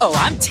taking it. Oh,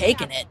 I'm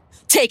taking it.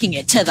 Taking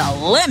it to the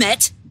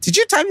limit. Did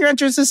you time your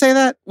entrance to say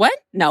that? What?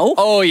 No.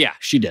 Oh, yeah,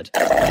 she did.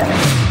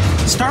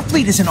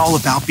 Starfleet isn't all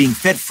about being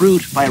fed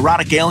fruit by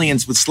erotic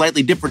aliens with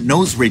slightly different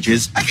nose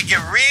ridges. I could get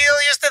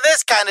real used to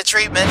this kind of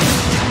treatment.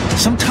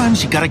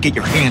 Sometimes you gotta get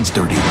your hands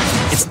dirty.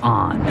 It's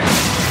on.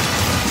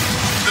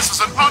 This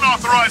is an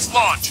unauthorized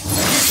launch.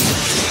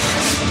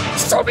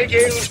 So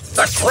begins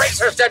the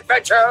greatest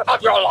adventure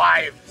of your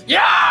life.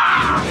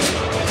 Yeah!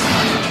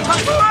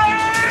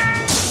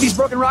 These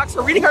broken rocks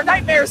are reading our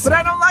nightmares, but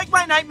I don't like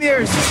my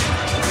nightmares.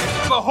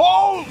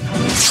 Behold!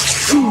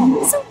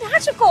 So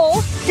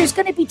magical. There's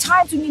going to be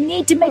times when you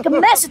need to make a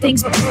mess of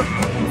things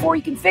before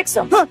you can fix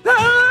them. Like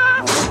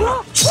how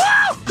I'm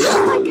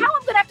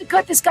going to have to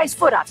cut this guy's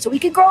foot off so we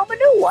can grow him a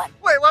new one.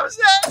 Wait, what was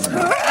that?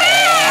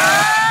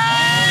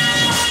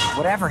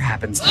 Whatever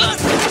happens,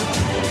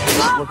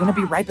 we're going to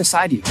be right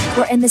beside you.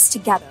 We're in this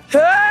together.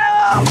 Let's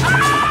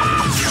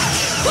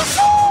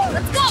go!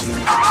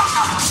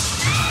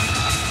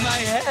 My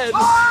head.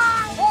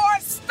 Rebooted! For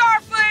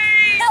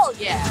Starfleet! Hell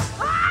yeah!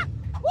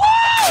 Woo!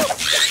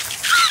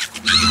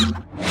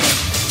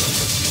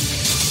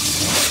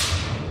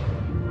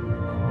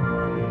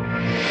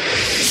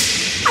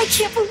 I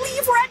can't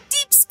believe we're at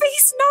Deep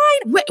Space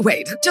Nine.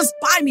 Wait, just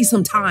buy me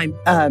some time.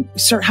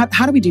 Sir,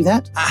 how do we do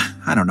that?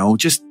 I don't know.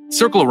 Just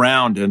circle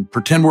around and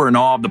pretend we're in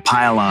awe of the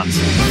pylons.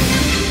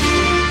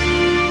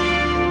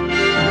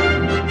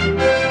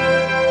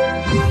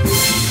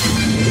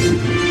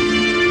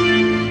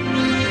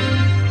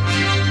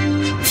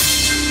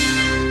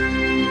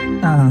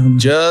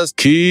 Just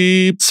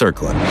keep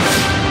circling.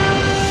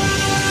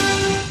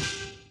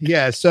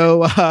 Yeah,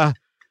 so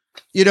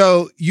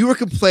you were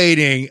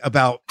complaining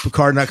about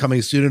Picard not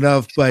coming soon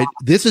enough, but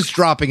this is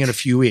dropping in a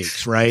few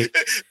weeks, right?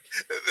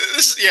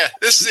 This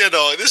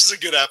is a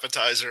good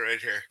appetizer right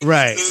here.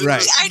 Right.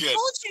 I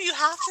told you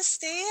have to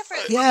stay for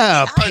it.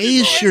 Yeah,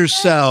 pace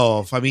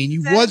yourself. I mean,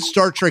 you want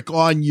Star Trek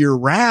on year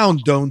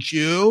round, don't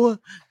you?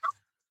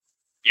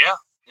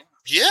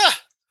 Yeah.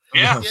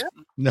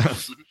 No.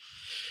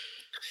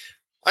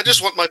 I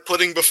just want my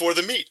pudding before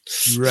the meat.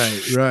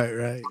 Right.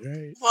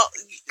 Well,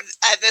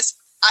 at this,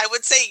 I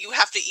would say you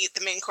have to eat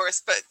the main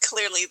course, but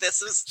clearly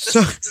this is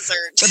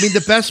dessert. I mean, the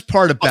best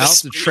part about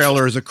the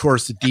trailer is, of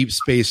course, the Deep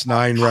Space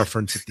Nine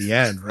reference at the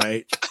end,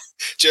 right?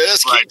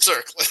 Just keep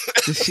circling.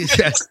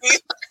 Just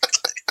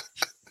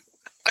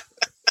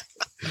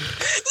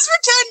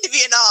pretend to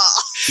be in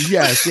awe.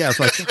 Yes. It's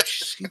like,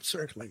 just keep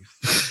circling.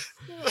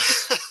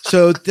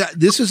 So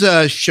this is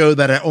a show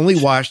that I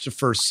only watched the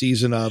first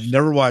season of.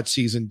 Never watched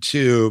season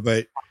 2,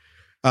 but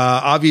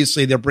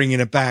obviously they're bringing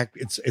it back.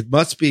 It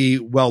must be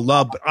well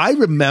loved. But I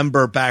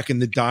remember back in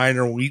the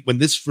diner when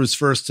this was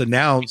first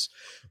announced,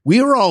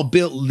 we were all a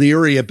bit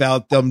leery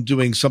about them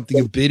doing something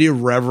a bit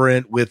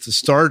irreverent with the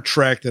Star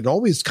Trek that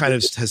always kind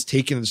of has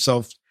taken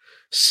itself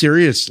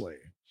seriously,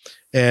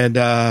 and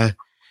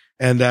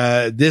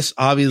this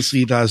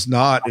obviously does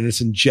not, and it's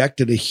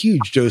injected a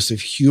huge dose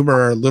of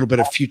humor, a little bit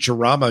of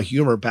Futurama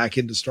humor back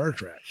into Star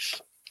Trek.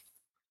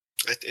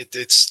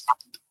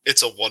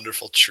 It's a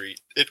wonderful treat.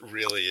 It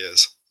really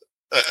is.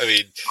 I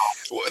mean,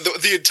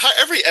 the entire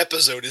every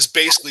episode is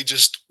basically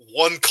just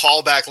one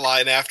callback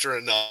line after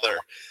another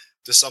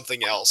to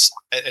something else,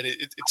 and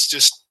it's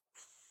just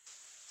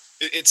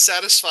it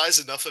satisfies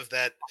enough of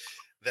that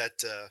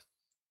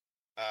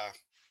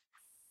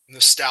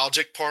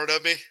nostalgic part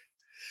of me,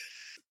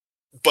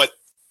 but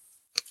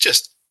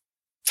just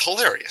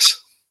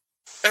hilarious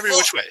every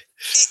which way.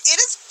 It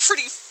is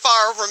pretty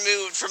far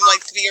removed from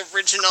like the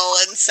original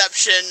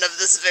inception of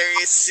this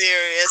very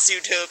serious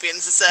utopian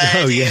society.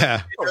 Oh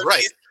yeah,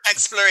 right.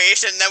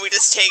 Exploration. Then we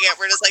just take it.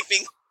 We're just like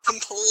being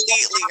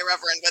completely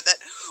irreverent with it,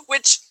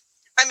 which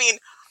I mean,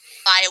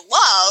 I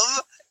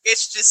love.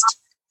 It's just.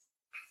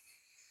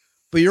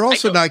 But you're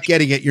also not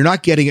getting it. You're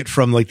not getting it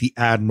from like the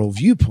Admiral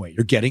viewpoint.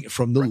 You're getting it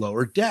from the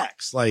lower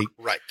decks, like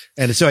right.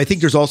 And so I think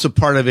there's also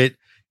part of it.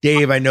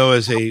 Dave, I know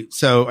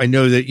I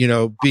know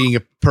that, being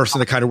a person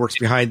that kind of works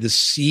behind the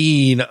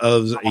scene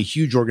of a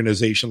huge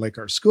organization like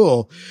our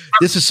school,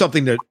 this is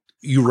something that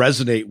you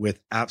resonate with.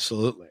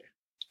 Absolutely.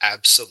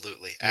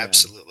 Yeah.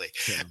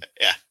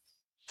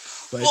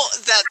 But, well,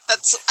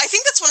 that's. I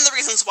think that's one of the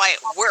reasons why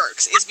it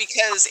works is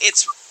because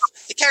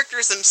the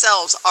characters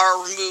themselves are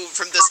removed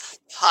from this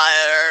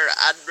higher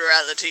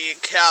admiralty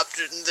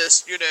captain,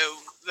 this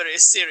very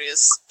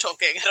serious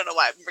talking. I don't know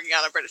why I'm bringing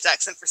on a British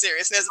accent for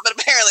seriousness, but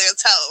apparently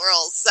that's how it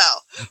rolls. So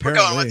we're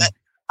going with it.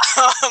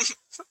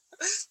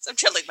 So I'm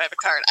chilling by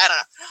Picard. I don't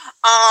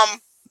know.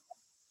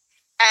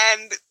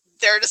 And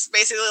they're just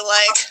basically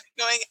like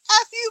going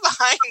F you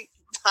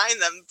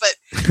behind them, but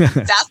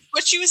that's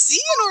what you see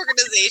in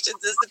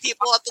organizations is the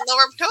people at the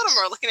lower totem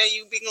are looking at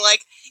you being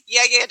like,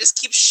 yeah, just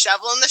keep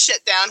shoveling the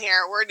shit down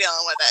here. We're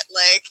dealing with it.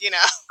 Like,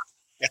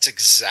 That's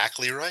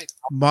exactly right.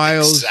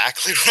 Miles.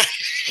 Exactly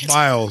right.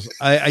 Miles,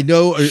 I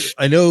know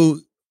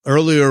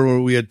earlier where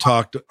we had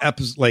talked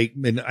this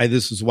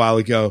was a while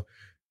ago,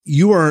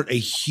 you aren't a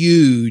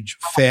huge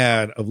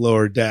fan of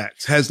Lower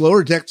Decks. Has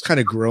Lower Decks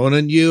kind of grown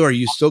on you? Are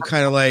you still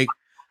kind of like,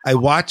 I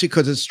watch it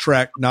because it's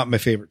Trek, not my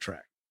favorite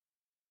Trek?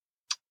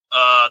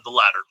 The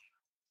latter.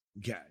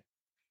 Okay.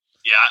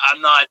 Yeah,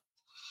 I'm not.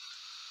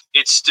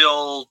 It's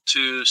still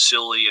too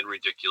silly and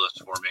ridiculous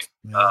for me.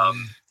 Now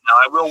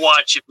I will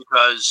watch it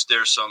because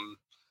there's some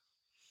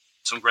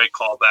great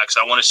callbacks.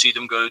 I want to see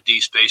them go to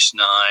Deep Space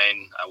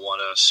Nine. I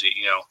want to see,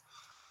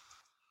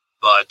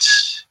 but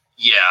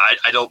yeah,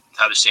 I don't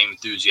have the same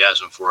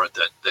enthusiasm for it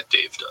that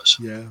Dave does.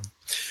 Yeah.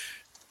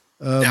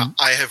 Now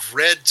I have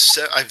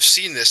I've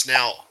seen this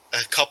now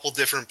a couple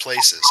different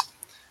places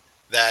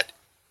that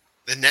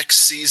the next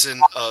season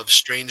of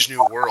Strange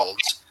New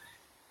Worlds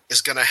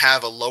is going to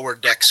have a Lower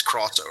Decks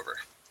crossover.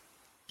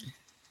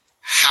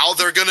 How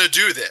they're going to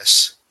do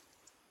this,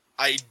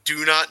 I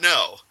do not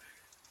know.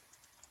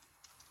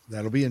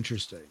 That'll be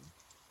interesting.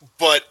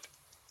 But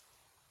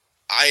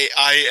I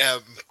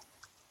am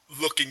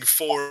looking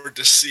forward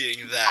to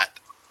seeing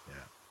that.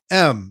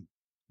 Yeah.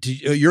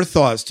 Your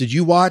thoughts? Did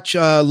you watch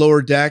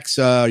Lower Decks?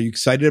 Are you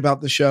excited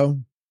about the show?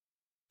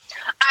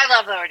 I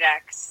love Lower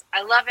Decks.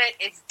 I love it.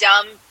 It's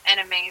dumb and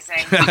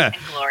amazing and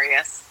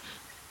glorious.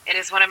 It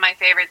is one of my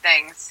favorite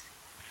things.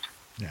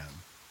 Yeah,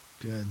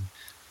 good.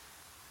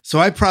 So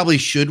I probably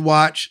should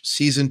watch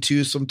season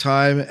 2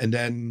 sometime and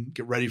then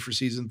get ready for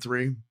season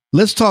 3.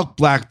 Let's talk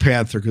Black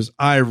Panther, because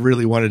I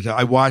really wanted to.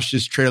 I watched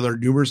this trailer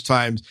numerous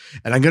times,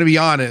 and I'm going to be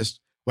honest.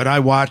 When I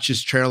watched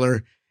this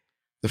trailer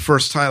the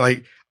first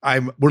time,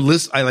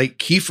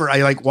 Kiefer.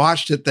 I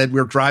watched it. Then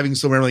we were driving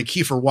somewhere. I'm like,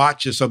 Kiefer,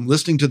 watch this. So I'm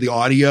listening to the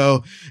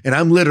audio, and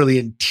I'm literally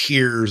in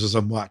tears as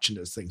I'm watching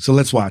this thing. So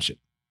let's watch it.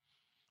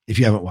 If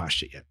you haven't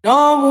watched it yet.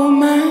 No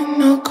woman,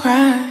 no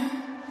cry.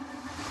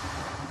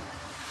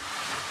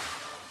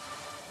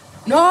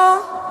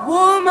 No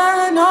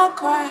woman, no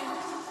cry.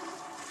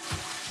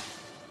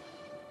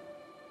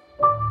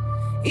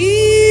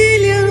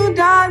 Little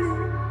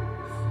darling,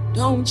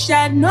 don't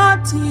shed no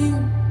tear.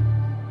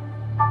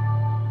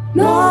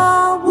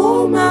 No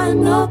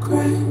woman, no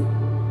cry.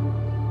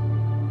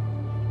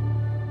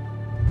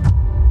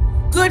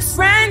 Good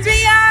friends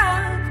we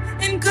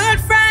have, and good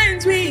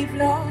friends we've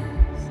lost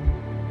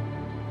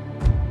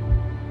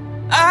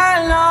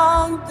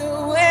along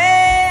the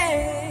way.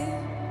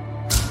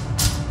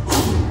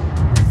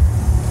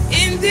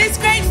 In this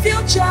great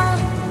future,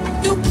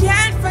 you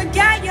can't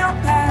forget your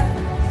past.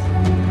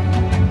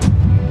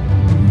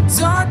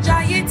 So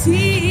dry your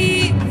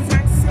tears, I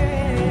say.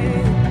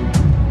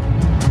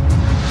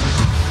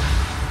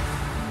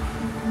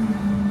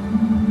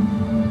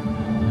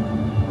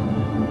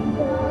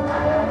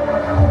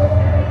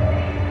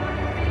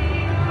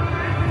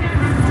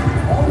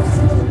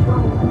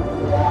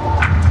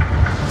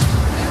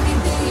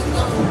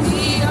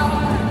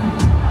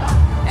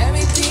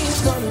 Everything's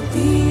gonna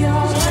be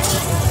alright.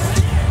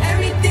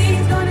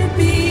 Everything's gonna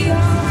be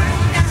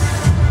alright.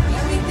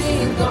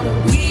 Everything's gonna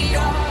be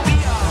alright.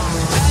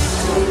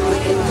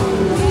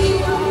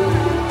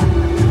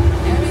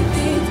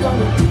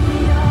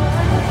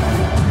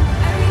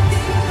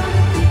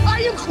 I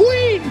am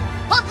queen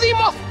of the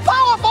most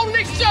powerful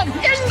nation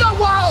in the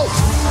world,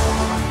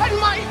 and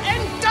my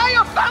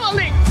entire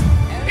family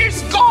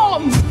is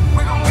gone.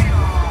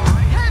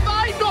 Have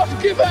I not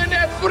given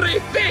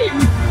everything?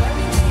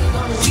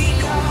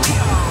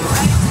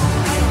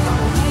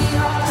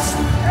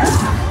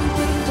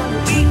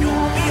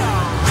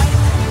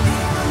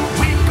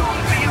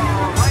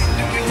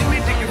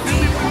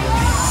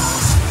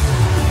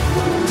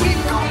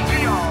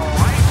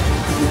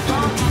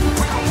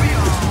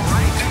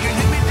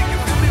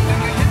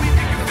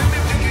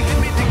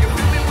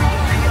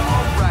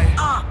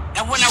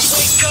 And when I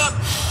wake up,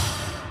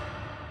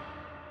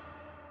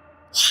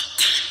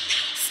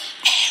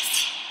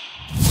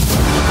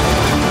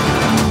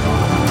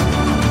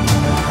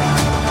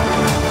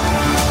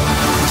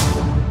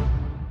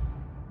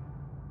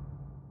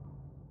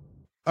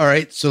 All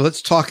right, so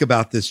let's talk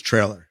about this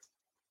trailer.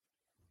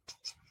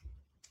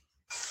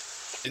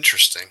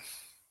 Interesting.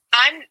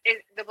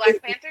 Is the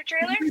Black Panther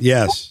trailer?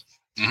 Yes.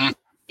 Mm-hmm.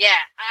 Yeah,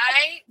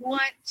 I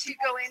want to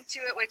go into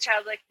it with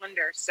childlike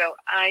wonder, so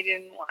I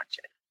didn't watch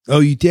it. Oh,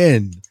 you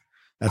did.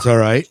 That's all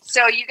right.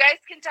 So you guys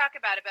can talk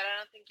about it, but I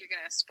don't think you're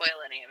going to spoil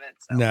any of it.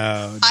 So.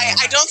 No.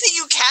 I don't think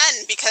you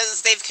can,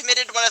 because they've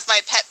committed one of my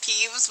pet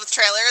peeves with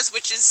trailers,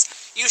 which is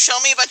you show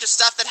me a bunch of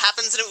stuff that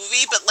happens in a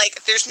movie, but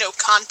like there's no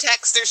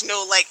context, there's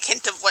no like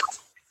hint of what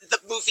the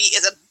movie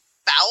is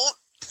about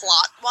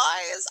plot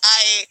wise.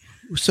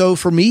 So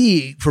for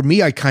me,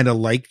 I kind of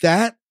like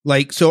that.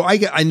 Like, so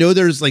I know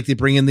there's like they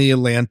bring in the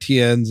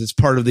Atlanteans. It's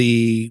part of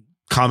the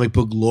comic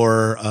book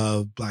lore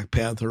of Black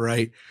Panther,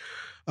 right?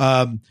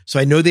 So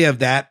I know they have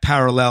that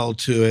parallel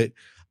to it.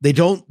 They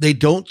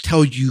don't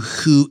tell you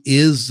who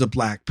is the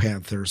Black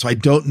Panther. So I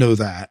don't know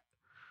that.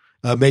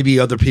 Maybe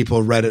other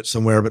people read it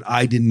somewhere, but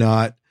I did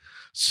not.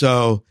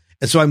 So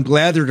I'm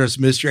glad there's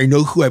mystery. I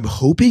know who I'm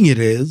hoping it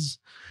is.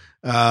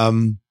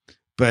 So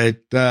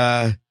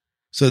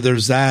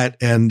there's that.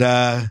 And,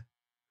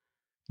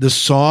 the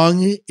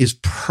song is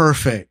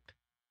perfect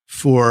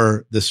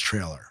for this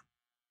trailer.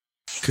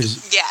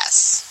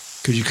 Yes.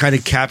 Because you kind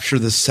of capture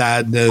the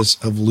sadness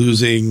of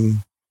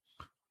losing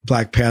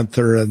Black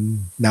Panther,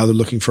 and now they're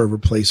looking for a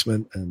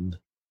replacement. And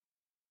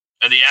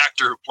the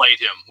actor who played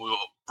him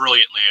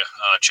brilliantly,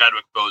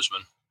 Chadwick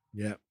Boseman.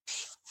 Yeah.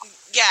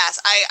 Yes,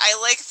 I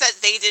like that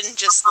they didn't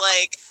just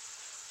like,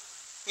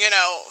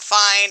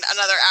 find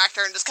another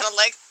actor and just kind of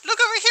like, look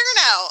over here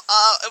now.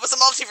 It was a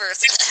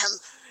multiverse.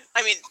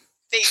 I mean,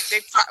 they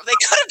could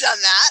have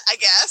done that, I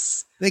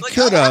guess. They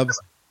could have.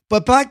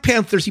 But Black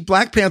Panther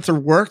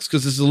works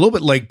because it's a little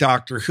bit like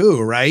Doctor Who,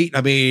 right?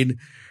 I mean,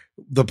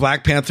 the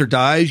Black Panther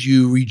dies,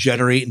 you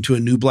regenerate into a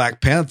new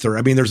Black Panther.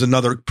 I mean, there's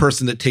another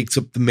person that takes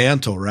up the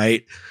mantle,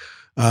 right?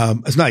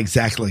 It's not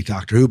exactly like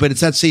Doctor Who, but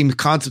it's that same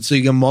concept. So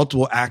you get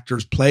multiple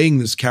actors playing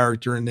this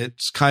character, and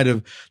it's kind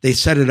of, they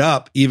set it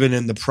up even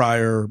in the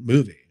prior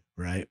movie,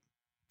 right?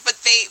 But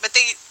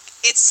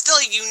it's still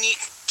a unique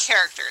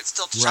character. It's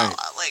still T'Challa.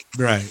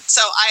 Right.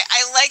 So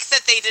I like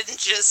that they didn't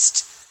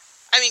just,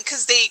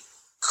 because they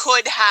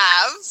could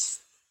have,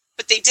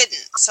 but they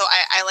didn't. So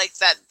I like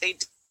that they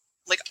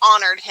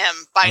honored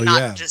him by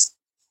not just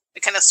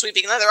kind of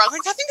sweeping another rug.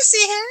 Like, nothing to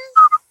see here.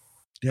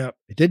 Yeah,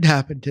 it did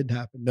happen.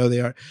 No,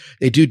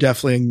 they do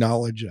definitely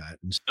acknowledge that.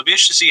 It'll be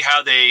interesting to see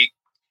how they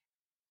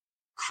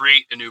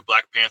create a new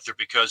Black Panther,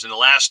 because in the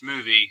last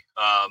movie,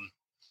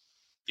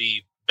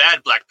 the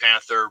bad Black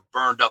Panther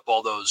burned up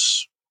all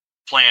those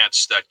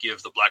plants that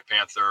give the Black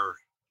Panther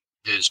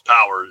his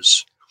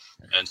powers.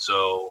 And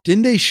so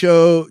do they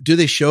show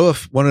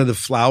if one of the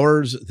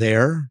flowers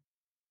there?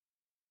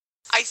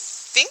 I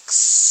think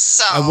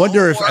so. I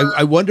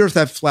wonder if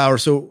that flower,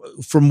 so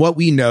from what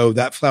we know,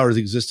 that flower has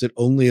existed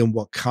only in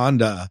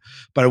Wakanda,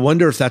 but I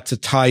wonder if that's a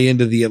tie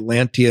into the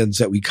Atlanteans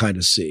that we kind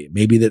of see.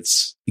 Maybe that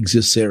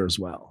exists there as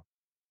well.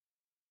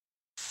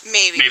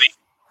 Maybe.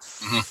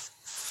 Mm-hmm.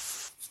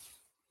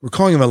 We're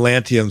calling them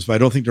Atlanteans, but I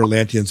don't think they're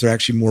Atlanteans. They're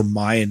actually more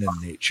Mayan in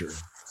nature.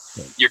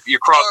 You're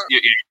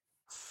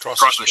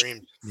cross the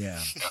stream. Yeah.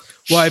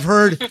 Well, I've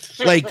heard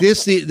like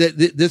this.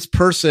 This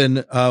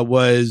person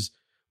was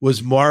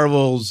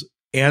Marvel's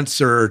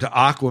answer to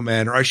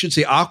Aquaman, or I should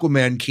say,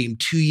 Aquaman came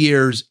 2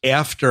 years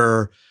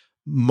after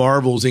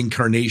Marvel's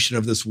incarnation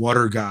of this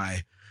water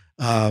guy.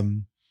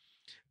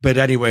 But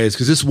anyways,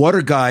 because this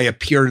water guy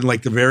appeared in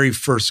like the very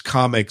first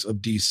comics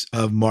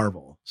of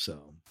Marvel.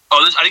 So.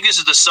 I think this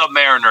is the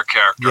Submariner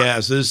character. Yeah,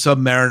 so this is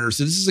Submariner.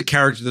 So this is a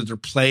character that they're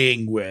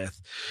playing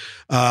with.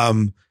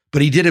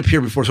 But he did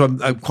appear before, so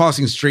I'm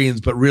crossing streams,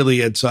 but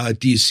really it's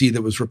DC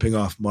that was ripping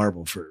off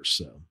Marvel first.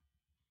 So,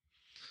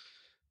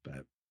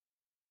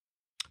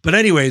 but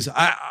anyways,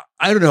 I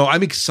don't know.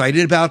 I'm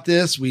excited about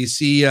this. We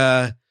see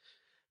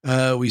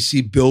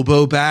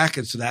Bilbo back,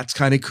 and so that's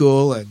kind of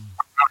cool. And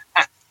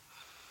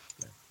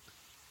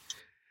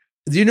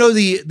do you know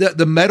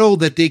the metal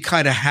that they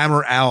kind of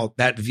hammer out,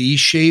 that V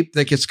shape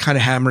that gets kind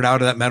of hammered out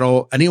of that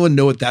metal? Anyone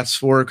know what that's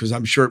for? Because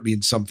I'm sure it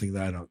means something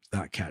that I'm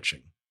not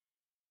catching.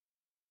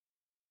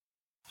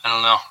 I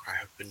don't know.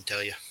 I couldn't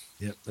tell you.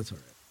 Yep, that's all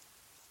right.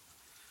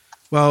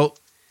 Well,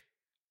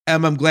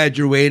 Em, I'm glad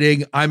you're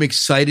waiting. I'm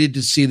excited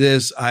to see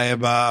this. I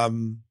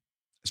am.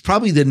 It's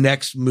probably the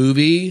next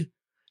movie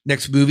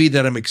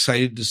that I'm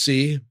excited to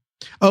see.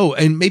 Oh,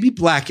 and maybe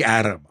Black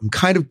Adam. I'm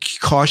kind of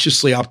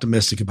cautiously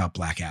optimistic about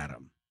Black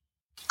Adam.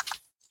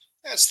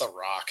 That's The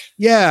Rock.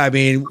 Yeah, I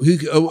mean,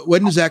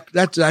 when does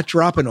that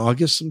drop in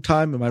August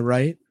sometime? Am I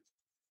right?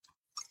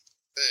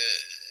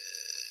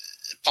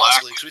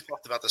 Possibly, because we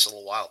talked about this a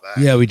little while back.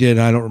 Yeah, we did.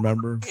 I don't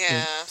remember.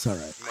 Yeah. It's all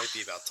right. It might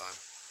be about time.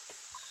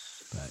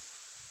 But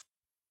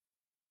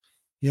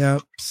yeah.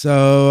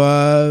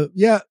 So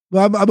yeah,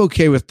 well, I'm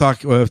okay with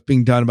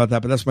being done about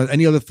that. But that's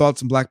any other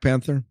thoughts on Black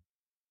Panther?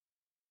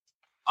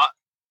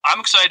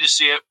 I'm excited to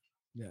see it.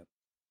 Yeah.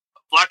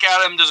 Black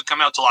Adam doesn't come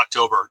out till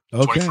October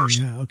 21st.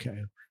 Yeah.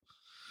 Okay.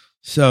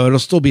 So it'll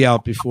still be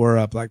out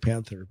before Black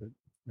Panther. But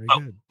very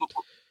good. We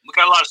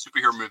got a lot of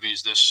superhero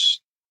movies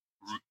this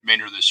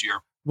remainder of this year.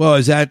 Well,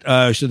 is that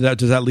does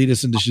that lead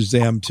us into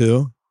Shazam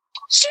too?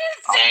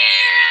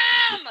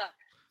 Shazam!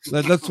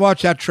 Let's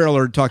watch that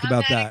trailer and talk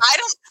about that. I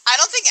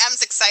don't think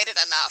Em's excited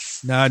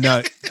enough.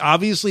 No,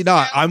 obviously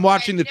not. I'm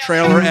watching the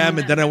trailer, Em,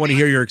 and then I want to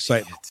hear your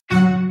excitement.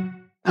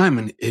 I'm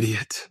an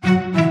idiot.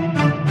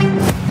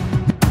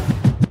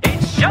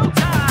 It's showtime!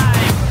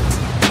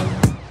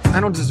 I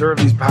don't deserve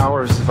these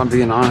powers, if I'm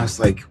being honest.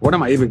 Like, what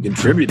am I even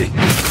contributing?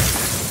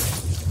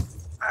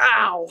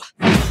 Ow!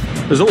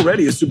 There's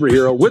already a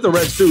superhero with a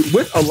red suit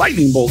with a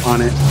lightning bolt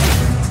on it.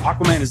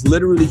 Aquaman is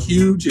literally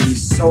huge and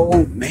he's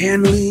so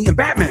manly. And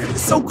Batman is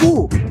so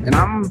cool. And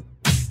I'm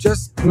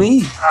just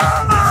me.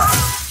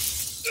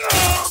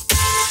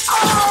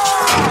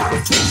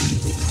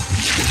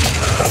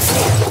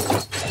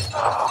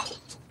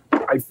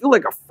 I feel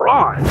like a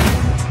fraud.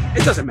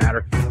 It doesn't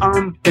matter.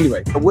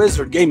 Anyway, the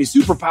wizard gave me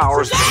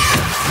superpowers.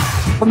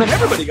 But then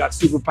everybody got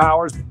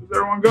superpowers. Where's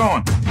everyone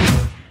going?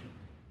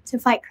 To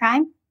fight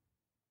crime?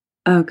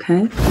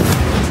 Okay.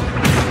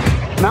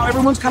 Now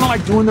everyone's kind of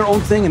like doing their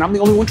own thing, and I'm the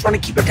only one trying to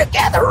keep it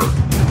together.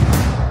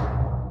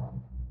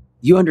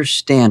 You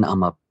understand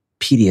I'm a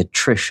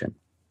pediatrician,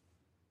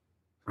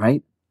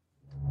 right?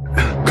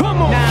 Come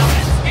on! Now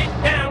let's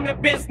get down to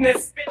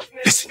business.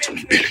 Listen to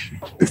me, Billy.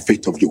 The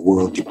fate of your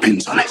world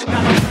depends on it.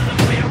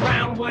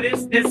 What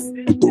is this?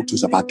 The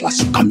daughters of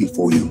Atlas are coming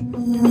for you.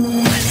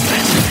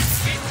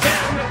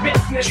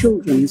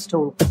 Children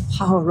stole the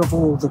power of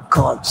all the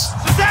gods.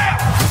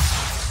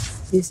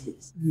 This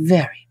is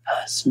very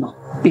personal,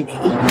 Billy.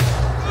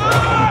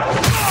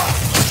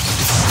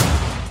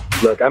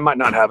 Look, I might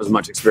not have as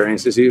much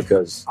experience as you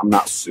because I'm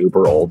not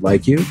super old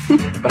like you,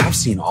 but I've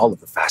seen all of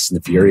the Fast and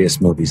the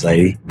Furious movies,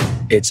 lady.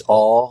 It's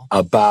all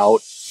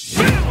about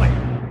family.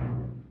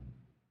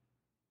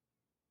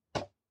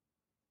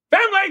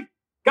 Family!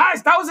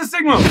 Guys, that was a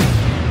signal.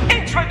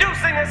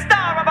 Introducing the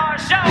star of our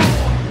show.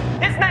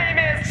 His name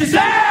is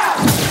Shazam!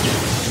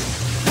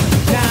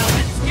 Now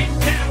let's get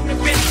down to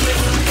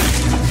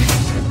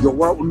business. Your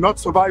world will not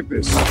survive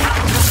this.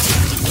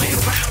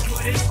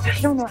 I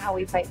don't know how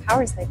we fight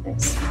powers like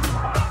this.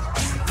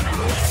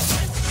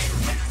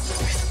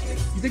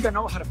 You think I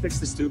know how to fix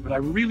this dude, but I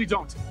really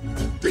don't.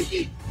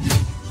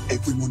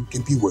 Everyone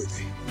can be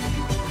worthy.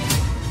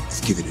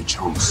 Let's give it a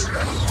chance.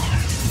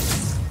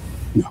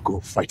 Now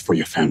go fight for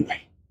your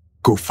family.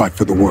 Go fight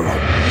for the world.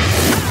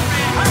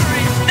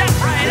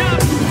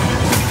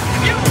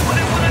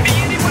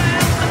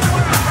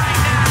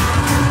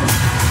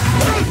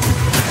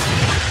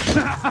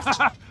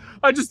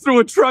 I just threw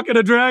a truck at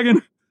a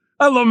dragon.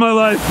 I love my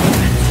life.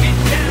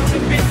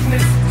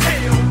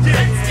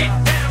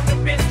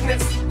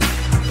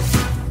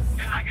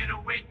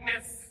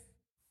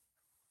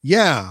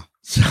 Yeah.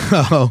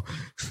 So,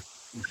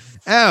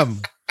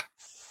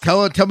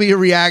 tell me your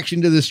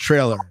reaction to this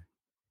trailer.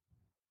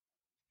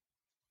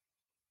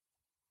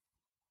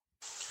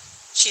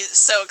 She's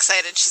so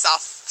excited. She's off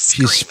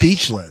screaming. She's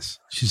speechless.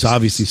 She's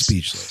obviously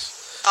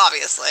speechless.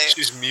 Obviously.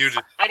 She's muted.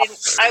 I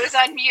was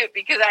on mute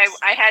because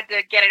I had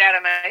to get it out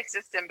of my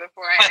system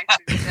before I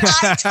actually did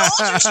that. I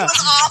told you she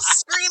was off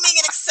screaming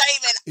in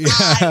excitement.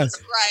 Yeah. I was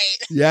right.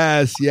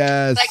 Yes.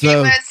 Like it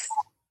was.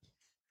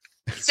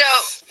 So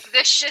the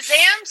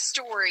Shazam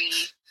story,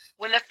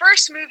 when the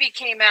first movie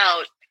came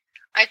out,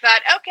 I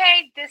thought,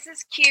 okay, this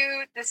is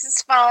cute, this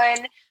is fun.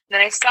 And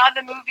then I saw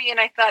the movie and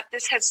I thought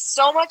this has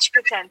so much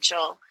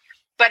potential.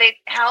 But it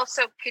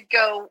also could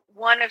go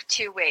one of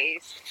two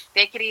ways.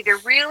 They could either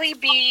really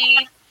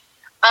be,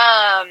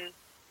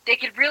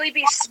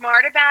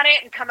 smart about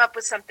it and come up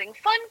with something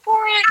fun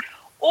for it,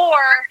 or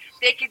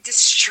they could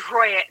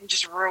destroy it and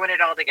just ruin it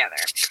altogether.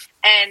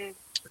 And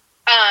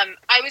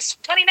I was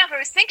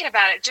thinking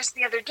about it just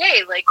the other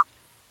day. Like,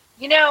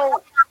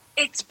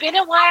 it's been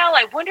a while.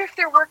 I wonder if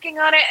they're working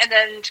on it. And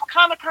then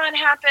Comic-Con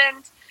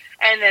happened,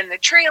 and then the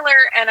trailer,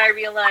 and I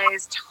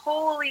realized,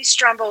 holy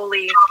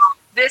Stromboli,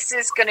 this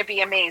is going to be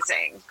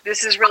amazing.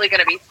 This is really going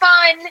to be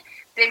fun.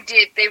 They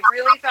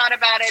really thought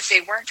about it.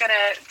 They weren't going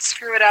to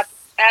screw it up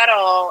at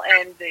all,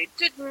 and they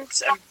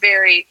didn't. I'm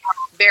very,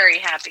 very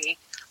happy.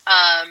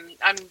 I'm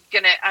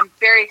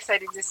very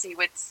excited to see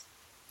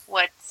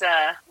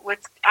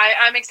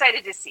I'm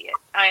excited to see it.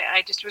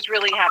 I just was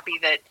really happy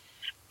that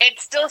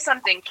it's still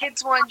something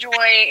kids will enjoy.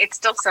 It's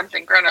still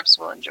something grown-ups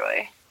will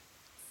enjoy.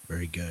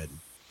 Very good.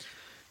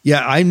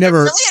 Yeah, I really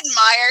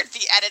admired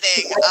the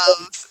editing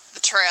of the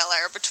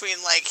trailer between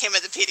like him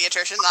at the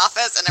pediatrician's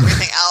office and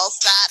everything else.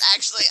 That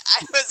actually,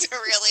 I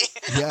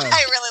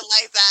really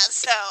like that.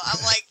 So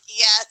I'm like,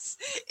 yes,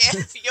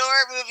 if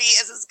your movie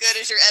is as good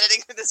as your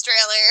editing for this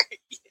trailer,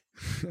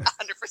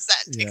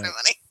 100% take my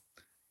money.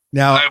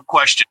 Now, I have a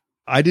question.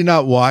 I did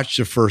not watch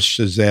the first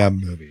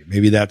Shazam movie.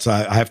 Maybe that's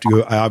I have to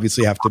go. I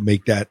obviously have to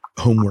make that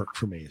homework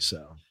for me.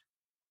 So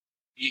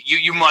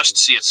you must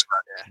see it, Scott.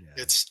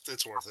 Yeah.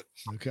 It's worth it.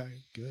 Okay,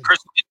 good.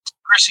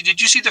 Chrissy,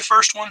 did you see the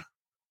first one?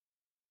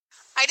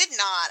 I did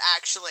not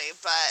actually,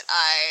 but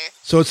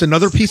So it's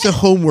another piece of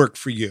homework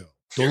for you.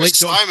 Your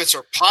assignments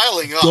are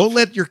piling up. Don't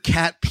let your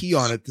cat pee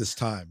on it this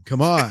time.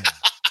 Come on.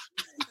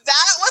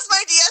 That was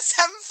my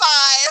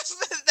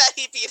DSM-5 that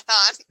he peed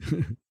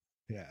on.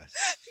 Yes.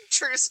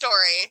 True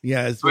story.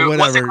 Yeah,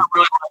 whatever.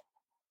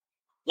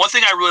 One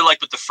thing I really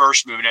liked with the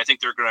first movie, and I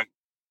think they're going to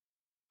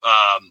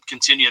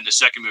continue in the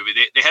second movie,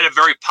 they had a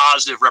very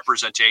positive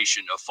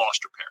representation of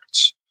foster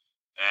parents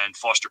and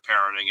foster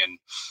parenting, and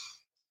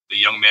the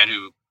young man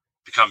who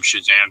becomes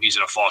Shazam, he's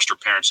in a foster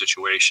parent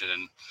situation,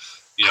 and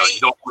you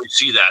don't really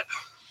see that.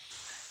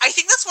 I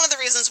think that's one of the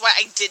reasons why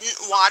I didn't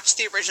watch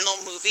the original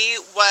movie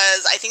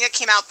was I think it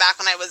came out back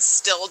when I was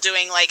still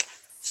doing like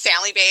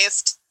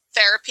family-based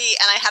therapy,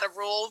 and I had a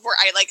rule where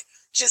I like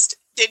just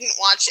didn't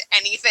watch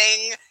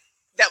anything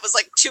that was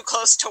like too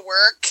close to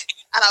work,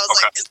 and I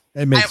was like,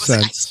 it makes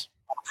sense.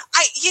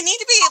 You need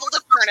to be able to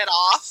turn it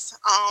off,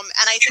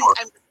 and I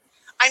think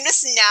I'm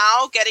just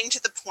now getting to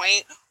the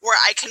point where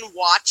I can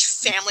watch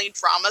family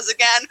dramas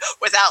again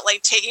without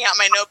like taking out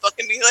my notebook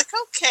and being like,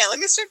 okay, let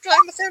me start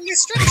drawing the family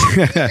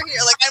structure here.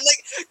 Like I'm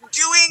like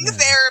doing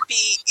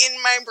therapy in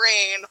my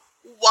brain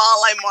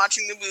while I'm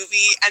watching the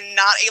movie and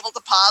not able to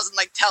pause and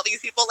like tell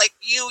these people like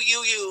you are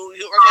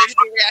going to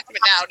do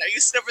reenactment now. Now you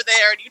sit over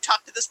there and you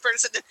talk to this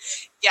person. And,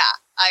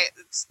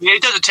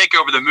 it doesn't take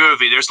over the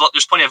movie. There's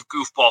plenty of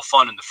goofball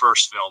fun in the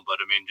first film, but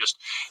I mean, just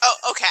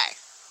okay.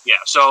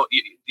 Yeah, so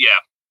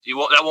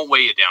that won't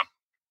weigh you down.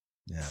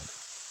 Yeah,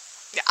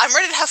 I'm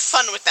ready to have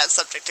fun with that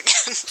subject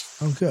again.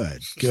 Oh,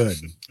 good.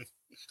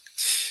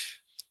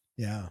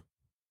 Yeah.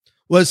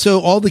 Well, so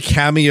all the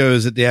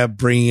cameos that they have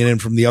bringing in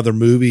from the other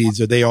movies,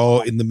 are they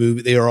all in the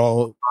movie? They're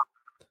all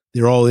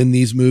in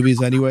these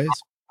movies anyways?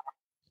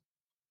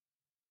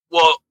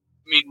 Well,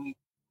 I mean,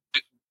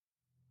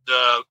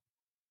 the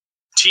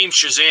Team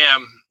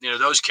Shazam,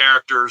 those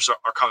characters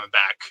are coming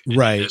back in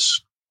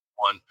this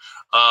one.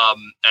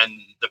 And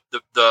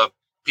the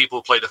people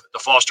who play the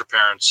foster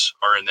parents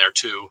are in there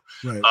too.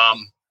 Right. I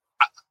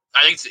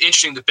think it's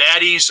interesting. The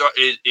baddies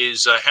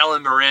is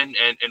Helen Mirren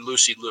and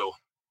Lucy Liu.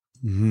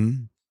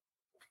 Mm-hmm.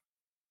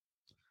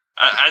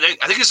 I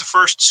think it's the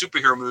first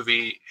superhero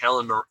movie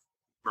Helen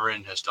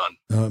Mirren has done.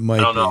 It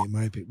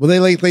might be. Well,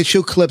 they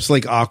show clips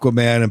like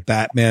Aquaman and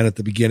Batman at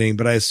the beginning,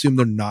 but I assume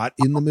they're not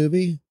in the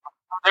movie.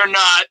 They're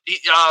not.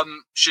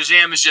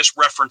 Shazam is just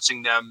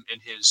referencing them in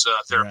his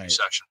therapy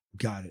session.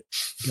 Got it.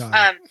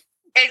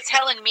 It's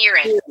Helen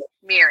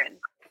Mirren.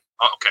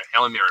 Oh, okay,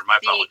 Helen Mirren. My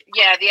apologies.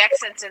 The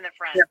accent's in the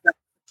front.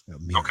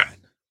 Okay.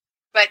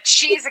 But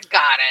she's a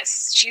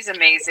goddess. She's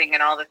amazing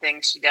in all the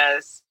things she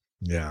does.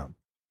 Yeah.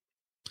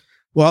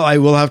 Well, I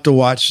will have to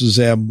watch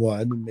Shazam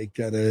 1 and make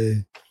that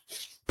a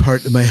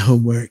part of my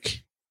homework.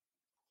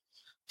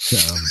 So,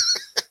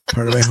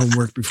 part of my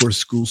homework before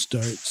school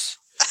starts.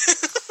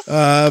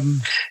 Better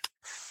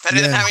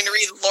than having to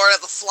read Lord of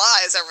the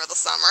Flies over the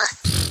summer.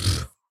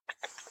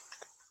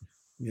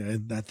 Yeah,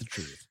 not the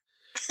truth.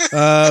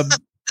 I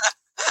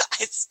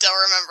still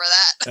remember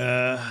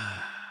that.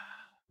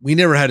 We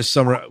never had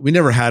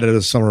it as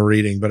a summer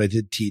reading, but I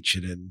did teach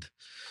it, and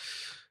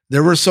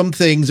there were some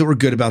things that were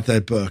good about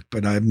that book,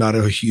 but I'm not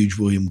a huge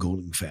William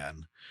Golding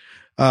fan.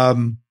 I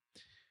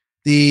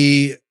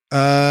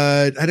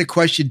had a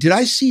question. Did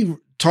I see,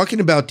 talking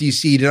about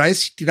DC,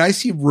 did I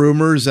see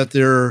rumors that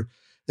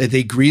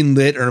they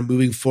greenlit or are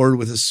moving forward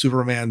with a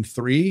Superman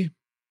 3?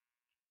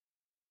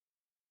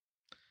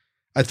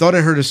 I thought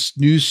I heard a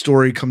news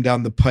story come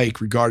down the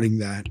pike regarding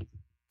that.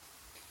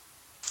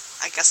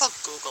 I guess I'll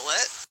Google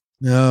it.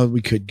 No,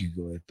 we could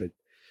Google it, but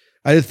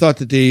I had thought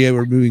that they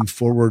were moving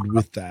forward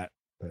with that.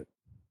 But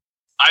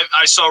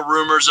I saw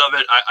rumors of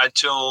it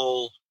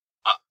until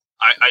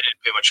I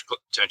didn't pay much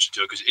attention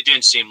to it because it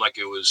didn't seem like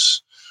it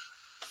was,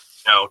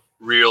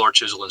 real or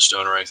chiseled in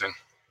stone or anything.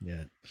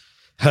 Yeah.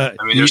 I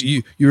mean,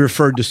 you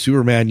referred to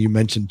Superman. You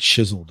mentioned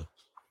chiseled.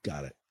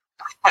 Got it.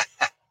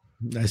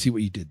 I see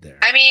what you did there.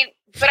 I mean,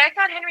 but I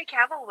thought Henry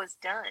Cavill was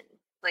done.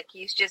 Like,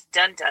 he's just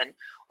done.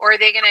 Or are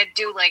they going to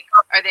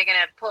are they going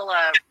to pull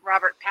a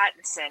Robert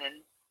Pattinson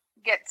and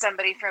get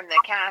somebody from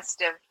the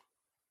cast of,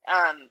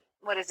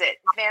 what is it?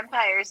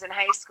 Vampires in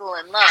High School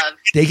in Love.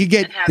 They could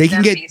get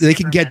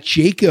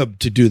Jacob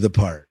to do the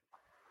part.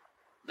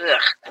 Ugh,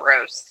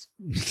 gross.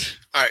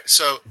 All right.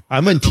 So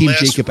I'm on Team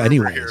Jacob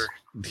anyway.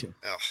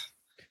 Oh.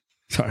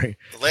 Sorry.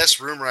 The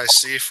last rumor I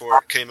see for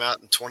it came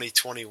out in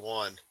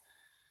 2021,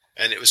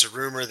 and it was a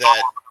rumor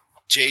that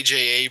J.J.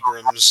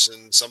 Abrams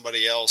and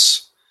somebody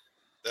else,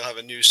 they'll have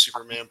a new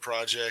Superman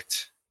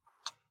project.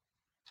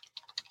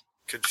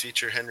 Could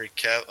feature Henry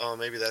Cavill. Oh,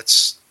 maybe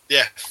that's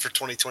for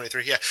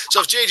 2023. Yeah. So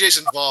if JJ's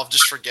involved,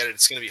 just forget it.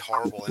 It's going to be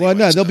horrible. Well,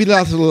 no, they'll be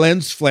lots of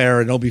lens flare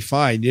and they'll be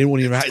fine. They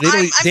won't even.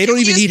 They don't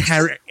even need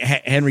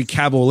Henry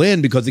Cavill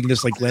in because they can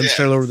just lens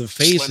flare over the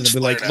face and they'll be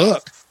like,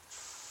 look.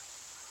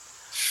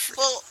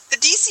 Well, the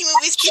DC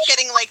movies keep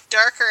getting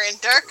darker and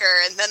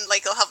darker, and then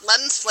they'll have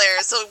lens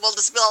flares, so we'll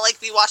just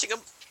be watching a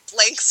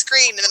blank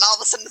screen, and then all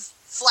of a sudden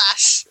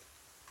flash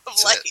of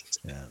light.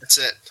 Yeah. That's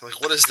it.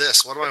 What is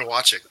this? What am I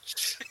watching?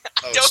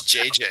 Oh, it's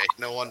JJ.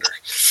 No wonder.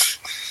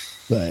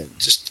 But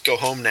just go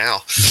home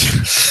now.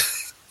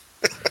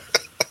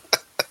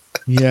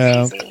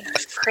 Yeah.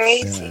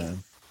 Crazy.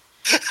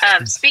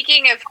 Yeah.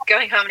 Speaking of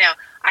going home now,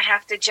 I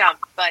have to jump,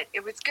 but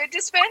it was good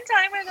to spend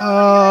time with all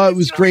of you. It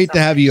was great to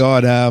have you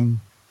on. Oh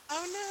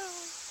no.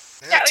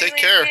 Yeah, take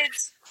care.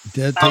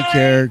 Take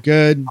care.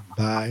 Good.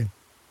 Bye.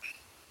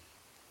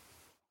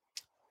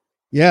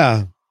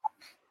 Yeah.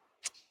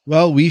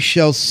 Well, we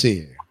shall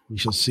see. We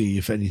shall see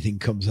if anything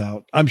comes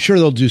out. I'm sure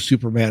they'll do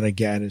Superman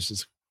again. It's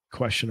just a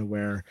question of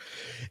where.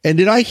 And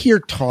did I hear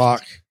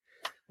talk?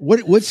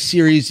 What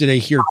series did I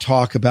hear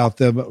talk about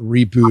them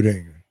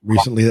rebooting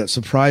recently that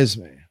surprised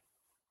me?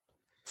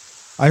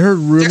 I heard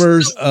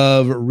rumors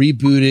of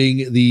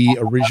rebooting the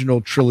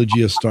original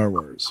trilogy of Star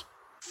Wars.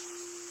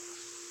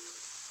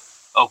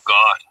 Oh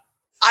God!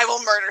 I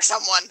will murder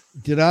someone.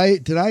 Did I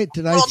see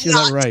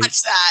that right?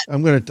 Touch that.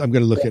 I'm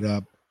gonna look it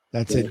up.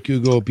 That's it.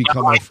 Google,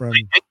 become my friend.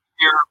 I did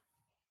hear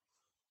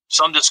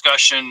some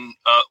discussion.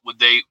 Would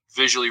they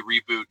visually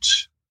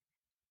reboot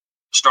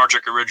Star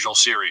Trek original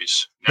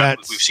series? Now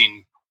we've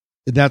seen.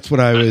 That's what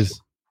I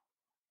was.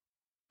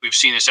 We've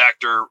seen this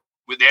actor.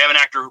 They have an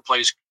actor who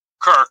plays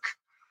Kirk.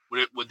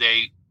 Would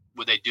they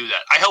do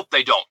that? I hope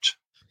they don't.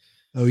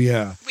 Oh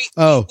yeah. We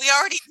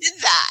already did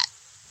that.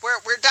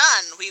 We're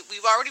done.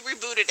 We've already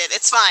rebooted it.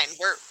 It's fine.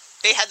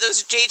 They had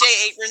those J.J.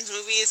 Abrams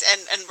movies,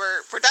 and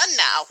we're done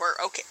now. We're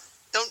okay.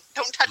 Don't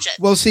touch it.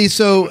 Well, see,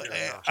 so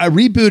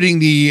rebooting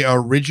the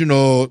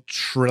original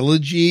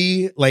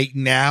trilogy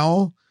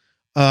now,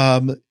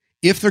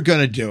 if they're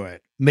gonna do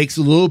it, makes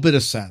a little bit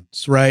of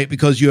sense, right?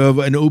 Because you have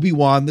an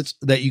Obi-Wan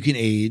that you can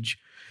age.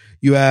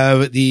 You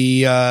have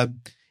the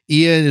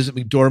Ian is it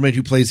McDormand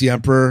who plays the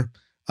Emperor.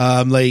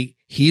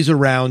 He's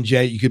around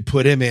yet. You could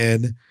put him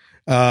in.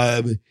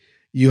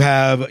 You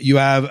have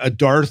a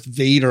Darth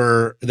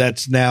Vader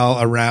that's now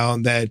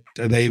around that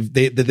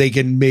they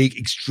can make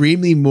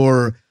extremely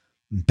more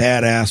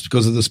badass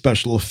because of the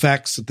special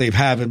effects that they've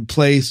have in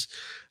place,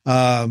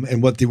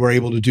 and what they were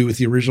able to do with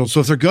the original. So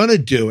if they're going to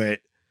do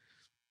it,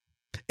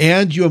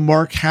 and you have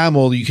Mark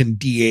Hamill, you can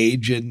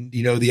de-age, and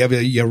you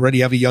already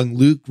have a young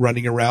Luke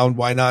running around.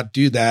 Why not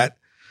do that?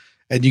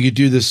 And you could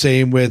do the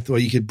same with,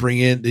 you could bring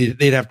in.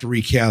 They'd have to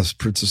recast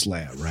Princess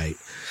Leia, right?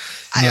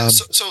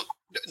 So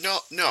no.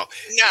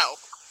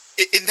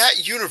 in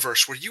that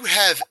universe where you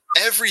have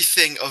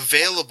everything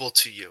available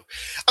to you.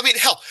 I mean,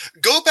 hell,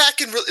 go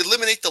back and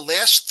eliminate the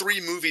last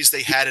 3 movies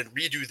they had and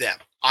redo them.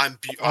 I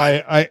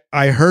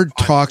heard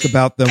talk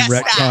about them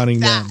retconning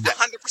them.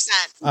 100%.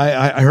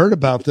 I heard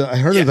about them. I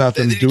heard about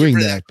them doing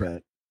that,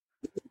 but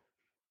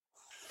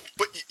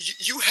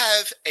you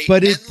have a.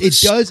 But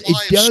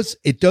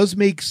it does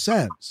make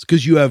sense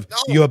because you have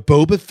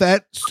Boba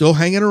Fett still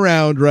hanging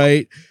around,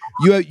 right?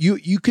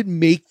 You can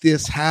make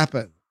this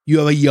happen. You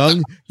have a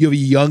young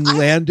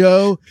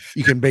Lando.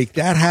 You can make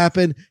that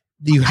happen.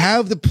 You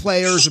have the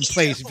players in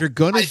place. If you're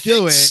going to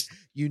do it,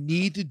 you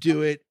need to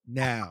do it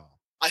now.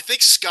 I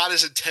think Scott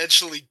is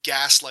intentionally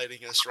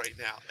gaslighting us right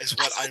now, is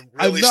what I'm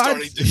really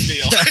starting to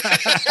feel.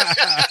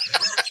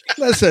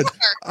 Listen,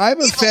 I'm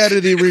a fan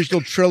of the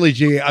original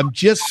trilogy. I'm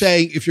just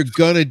saying, if you're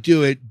going to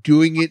do it,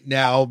 doing it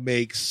now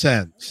makes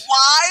sense.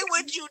 Why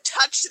would you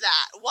touch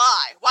that?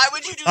 Why? Why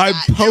would you do I'm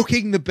that?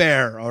 poking the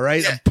bear, all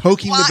right? I'm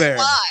poking the bear.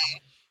 Why?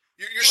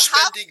 You're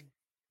spending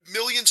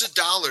millions of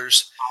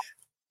dollars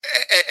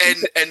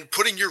and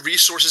putting your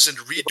resources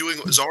into redoing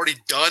what was already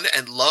done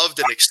and loved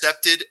and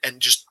accepted and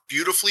just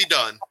beautifully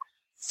done.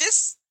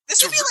 This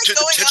would be like to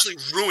potentially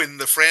ruin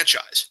the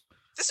franchise.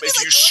 This would be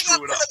like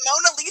going up to the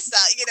Mona Lisa,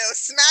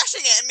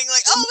 smashing it and being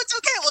like, "Oh, it's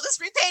okay. We'll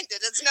just repaint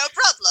it. It's no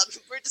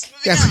problem. We're just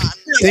moving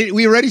on."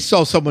 We already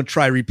saw someone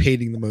try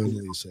repainting the Mona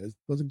Lisa. It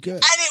wasn't good.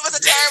 And it was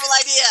a terrible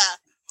idea.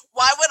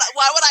 Why would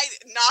I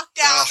knock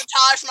down the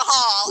Taj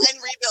Mahal and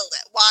rebuild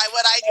it? Why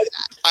would I do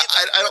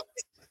that?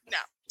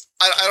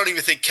 I don't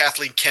even think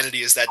Kathleen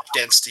Kennedy is that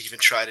dense to even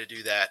try to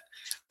do that.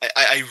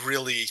 I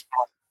really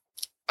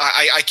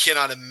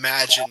cannot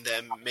imagine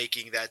them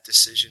making that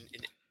decision.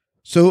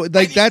 So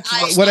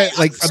that's what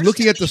I'm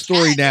looking at the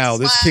story now.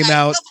 This came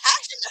out.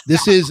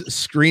 This is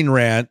Screen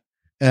Rant,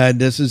 and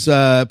this is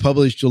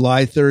published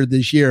July 3rd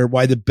this year.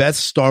 Why the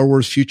best Star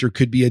Wars future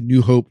could be a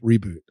New Hope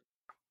reboot.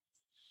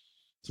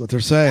 That's what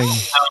they're saying.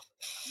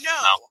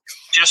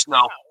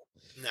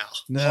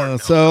 No.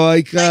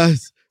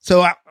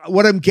 So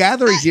what I'm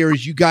gathering here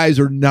is you guys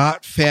are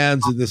not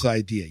fans of this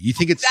idea. You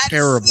think it's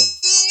terrible.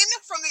 Scene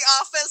from The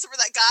Office where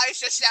that guy's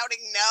just shouting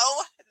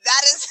no.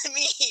 That is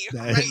me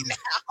right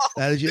now.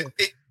 That is you.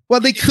 Well,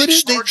 they could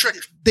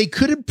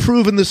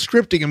improve in the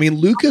scripting. I mean,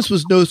 Lucas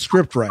was no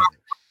script writer.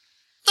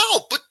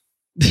 No, but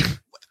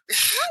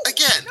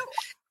again,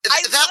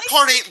 that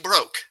part ain't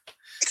broke.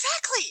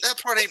 Exactly.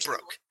 That part ain't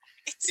broke.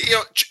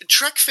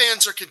 Trek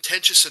fans are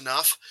contentious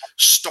enough.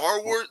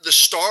 The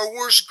Star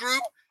Wars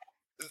group,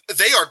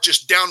 they are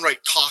just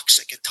downright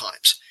toxic at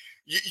times.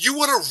 You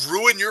want to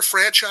ruin your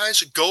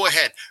franchise? Go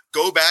ahead.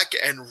 Go back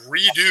and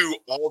redo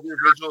all the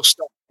original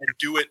stuff and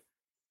do it.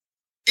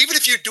 Even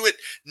if you do it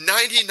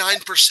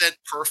 99%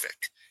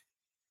 perfect,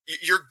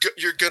 you're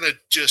gonna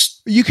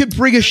just. You can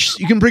bring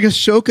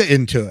Ahsoka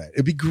into it.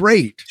 It'd be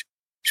great.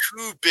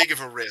 Too big of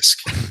a risk.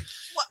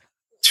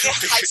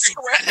 I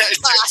swear to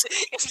God,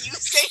 if you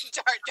say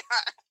Jar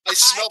Jar, I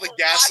smell the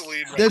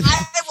gasoline.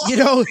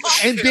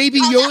 And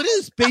Baby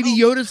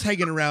Yoda's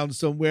hanging around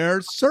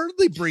somewhere.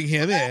 Certainly bring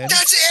him in.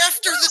 That's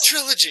after the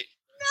trilogy.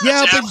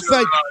 Yeah, but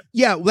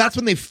that's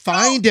when they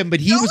find him. But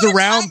he was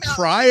around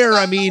prior.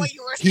 I mean,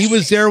 he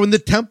was there when the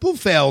temple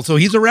fell, so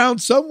he's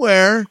around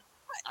somewhere.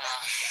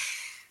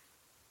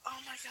 Oh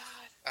my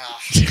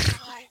God!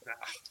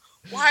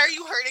 Why are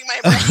you hurting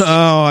my brain?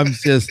 Oh, I'm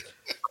just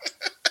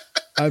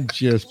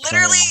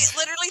literally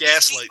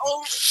gaslight.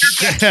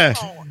 No.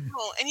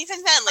 And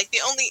even then, like the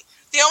only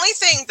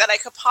thing that I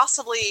could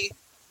possibly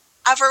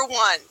ever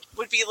want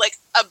would be like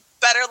a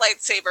better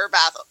lightsaber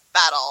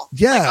battle.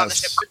 Yeah, on the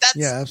ship. But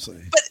that's,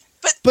 absolutely.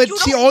 But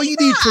see, all you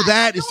need for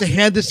that is to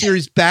hand the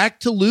series back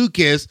to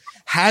Lucas,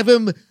 have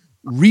him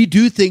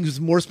redo things with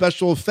more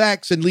special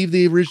effects, and leave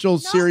the original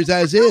series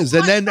as is,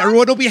 and then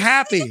everyone will be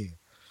happy.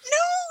 No,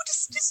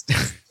 just leave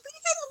it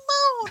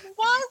alone.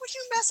 Why would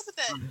you mess with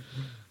it?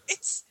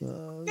 It's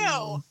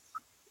no.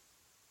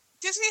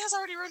 Disney has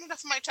already ruined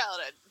enough of my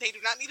childhood. They do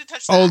not need to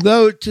touch that.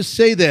 Although to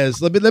say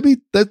this, let me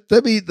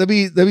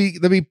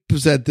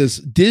present this.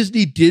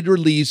 Disney did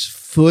release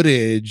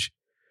footage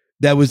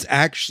that was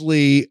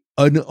actually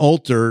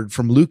unaltered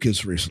from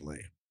Lucas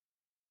recently.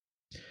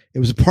 It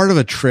was a part of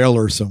a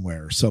trailer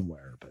somewhere,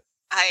 but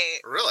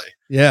really,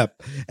 yeah,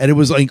 and it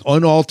was like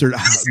unaltered.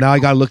 Now I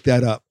gotta look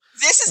that up.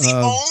 This is the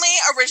only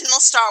original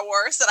Star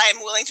Wars that I am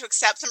willing to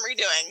accept them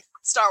redoing.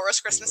 Star Wars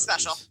Christmas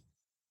Special.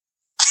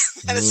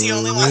 That is the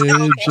only one.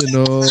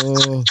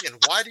 Original.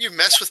 Why do you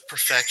mess with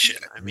perfection?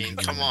 I mean,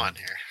 come on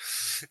here.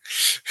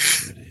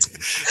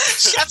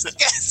 Chef's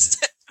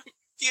guest.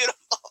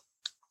 Beautiful.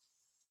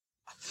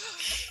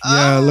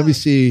 Yeah, let me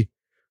see.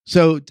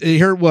 So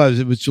here it was.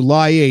 It was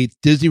July 8th.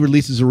 Disney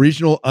releases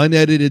original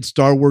unedited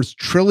Star Wars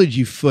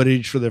trilogy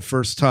footage for the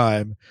first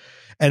time.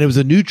 And it was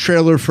a new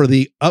trailer for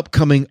the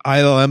upcoming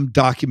ILM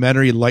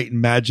documentary Light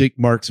and Magic.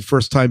 Marks the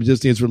first time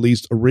Disney has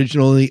released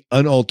originally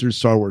unaltered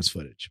Star Wars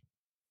footage.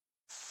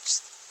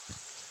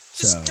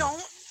 Just don't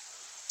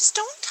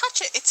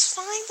touch it. It's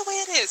fine the way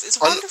it is. It's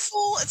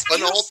wonderful. It's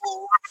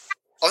beautiful.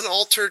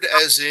 Unaltered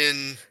as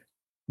in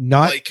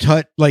Not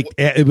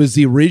it was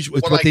the original.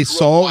 What they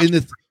saw in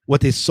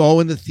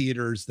the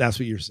theaters. That's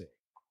what you're saying.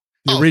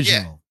 The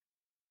original.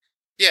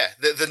 Yeah,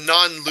 the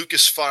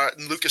non-Lucas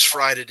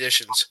fried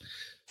editions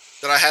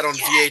that I had on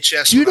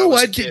VHS. Do you know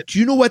what? Do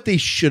you know what they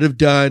should have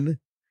done?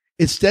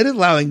 Instead of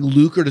allowing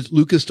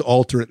Lucas to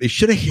alter it, they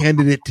should have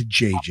handed it to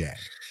JJ.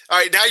 All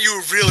right, now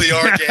you really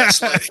are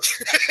gaslighting.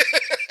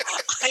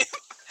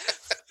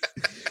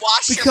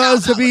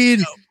 Because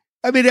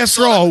I mean,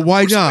 after all,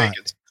 why not?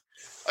 Awakens.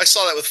 I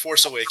saw that with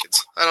Force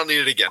Awakens. I don't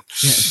need it again.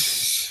 Yeah.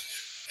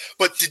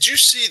 But did you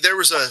see there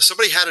was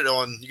somebody had it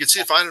on? You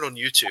can find it on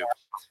YouTube.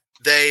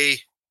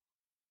 They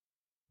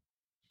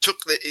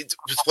took with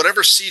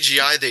whatever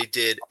CGI they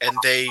did, and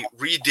they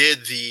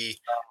redid the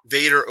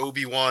Vader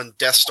Obi-Wan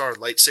Death Star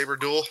lightsaber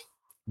duel.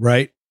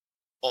 Right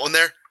on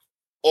there.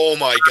 Oh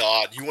my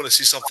God! You want to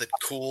see something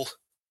cool?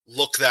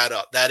 Look that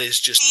up. That is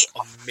just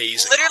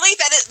amazing. Literally,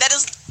 that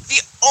is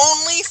the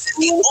only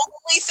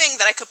thing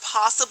that I could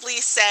possibly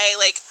say.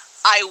 Like,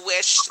 I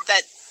wish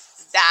that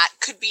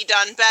could be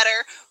done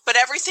better, but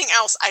everything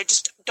else, I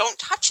just don't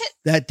touch it.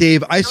 That,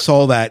 Dave, I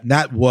saw that, and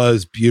that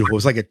was beautiful. It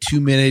was like a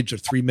 2-minute or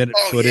 3-minute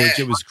footage.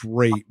 Yeah. It was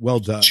great. Well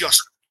done.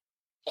 Just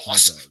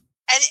awesome. Well done.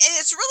 And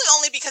it's really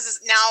only because it's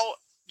now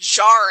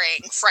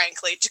jarring,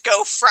 frankly, to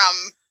go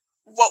from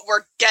what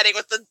we're getting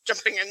with the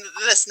jumping into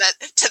this net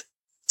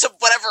to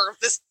whatever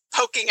this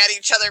poking at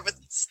each other with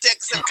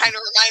sticks. It kind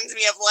of reminds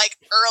me of like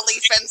early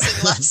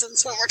fencing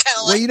lessons when we're kind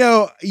of like.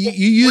 Well,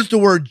 you used the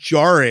word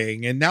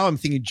jarring, and now I'm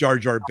thinking Jar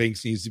Jar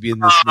Binks needs to be in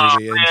this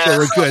movie, and so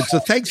we're good. So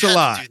thanks a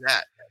lot.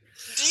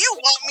 Do you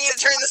want me to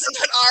turn this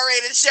into an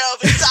R-rated show?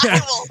 Because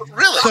I will.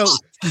 Really? So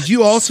did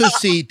you also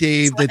see,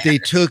 Dave, that they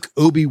took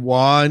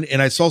Obi-Wan,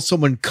 and I saw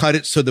someone cut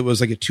it so that it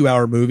was like a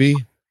 2-hour movie?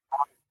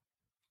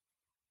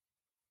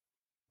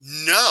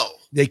 No.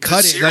 They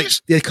cut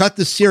it. They cut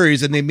the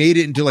series and they made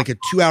it into like a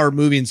 2-hour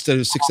movie instead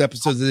of 6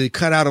 episodes. They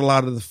cut out a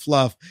lot of the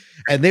fluff,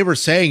 and they were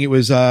saying it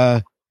was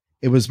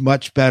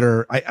much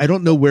better. I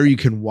don't know where you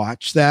can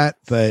watch that,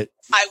 but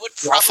I would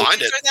probably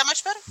enjoy that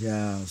much better.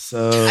 Yeah,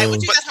 so I would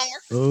do that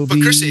homework.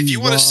 But Chrissy, if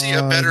you want to see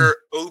a better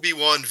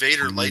Obi-Wan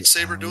Vader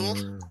lightsaber duel,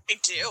 I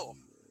do.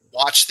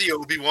 Watch the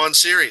Obi-Wan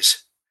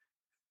series.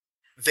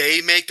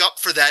 They make up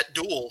for that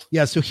duel.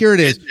 Yeah, so here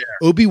it is.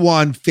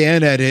 Obi-Wan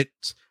fan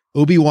edits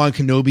Obi-Wan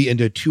Kenobi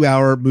into a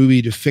 2-hour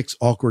movie to fix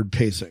awkward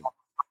pacing.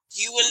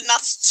 You will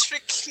not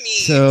trick me.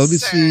 So let me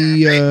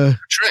see.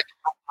 Trick.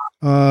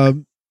 Jedi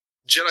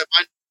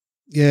mind.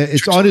 Yeah,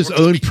 it's on his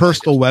own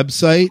personal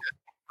website.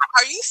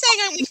 Are you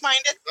saying I'm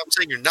weak-minded? I'm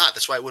saying you're not.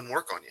 That's why it wouldn't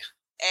work on you.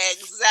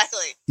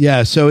 Exactly.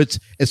 Yeah, so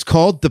it's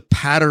called the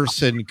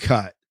Patterson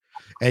Cut,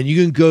 and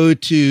you can go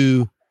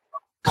to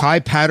Kai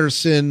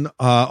Patterson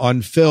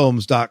on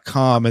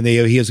films.com, and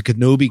he has a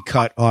Kenobi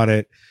cut on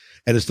it,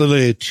 and it's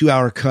literally a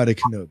 2-hour cut of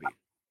Kenobi.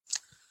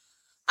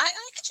 I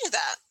could do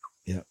that.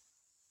 Yeah.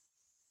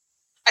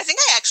 I think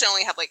I actually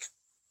only have like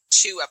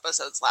 2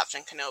 episodes left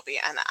in Kenobi,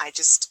 and I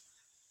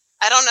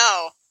don't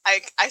know.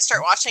 I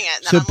start watching it.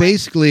 And so then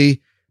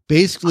basically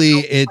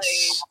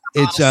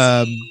it's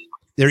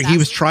there. He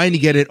was trying to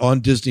get it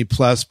on Disney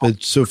Plus,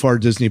 but so far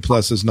Disney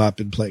Plus has not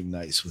been playing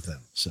nice with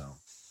him. So,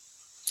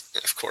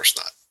 of course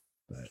not.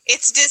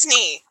 It's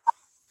Disney.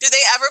 Do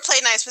they ever play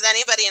nice with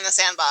anybody in the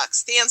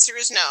sandbox? The answer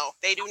is no.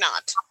 They do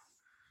not.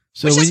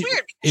 So which is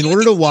weird. In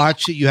order to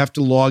watch it, you have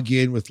to log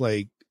in with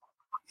like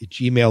a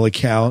Gmail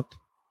account,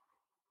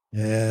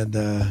 and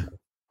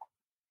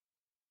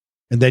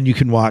then you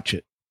can watch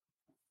it.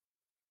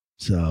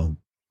 So,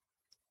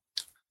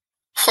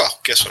 well,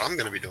 guess what I'm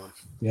going to be doing?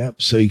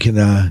 Yep. So you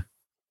can,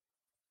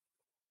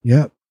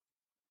 yep.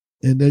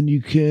 And then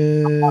you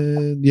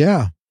can,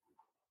 yeah.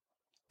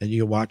 And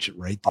you can watch it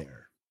right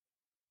there.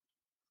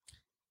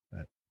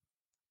 But,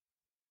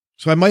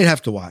 so I might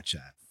have to watch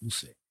that. We'll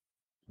see.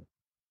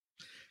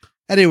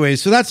 Anyway,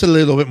 so that's a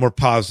little bit more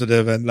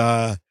positive, and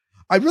I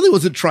really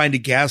wasn't trying to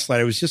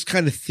gaslight. I was just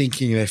kind of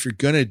thinking that if you're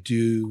going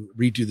to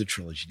redo the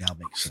trilogy, now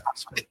makes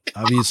sense. But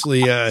obviously,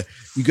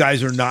 you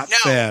guys are not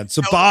fans.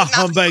 So bah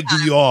humbug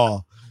to you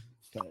all.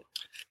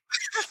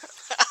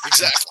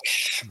 Exactly.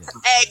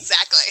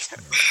 Exactly.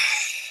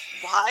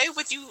 Why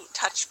would you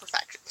touch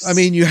perfection? I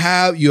mean, you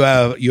have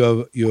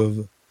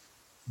the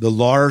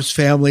Lars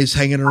families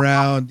hanging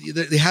around.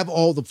 They have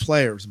all the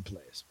players in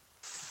place.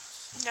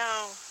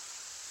 No.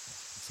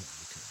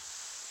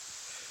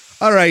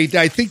 All right,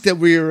 I think that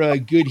we're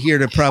good here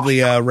to probably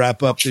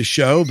wrap up the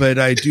show, but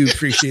I do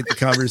appreciate the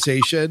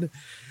conversation.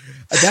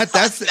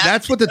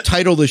 That's what the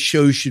title of the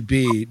show should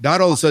be.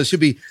 Not all of it should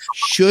be,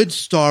 should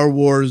Star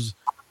Wars,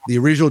 the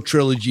original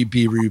trilogy,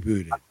 be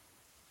rebooted?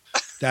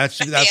 That's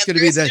going to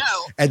be that,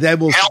 no. And then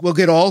we'll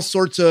get all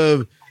sorts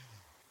of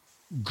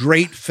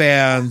great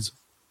fans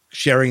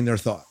sharing their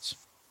thoughts.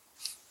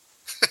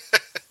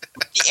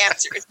 The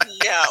answer is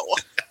no.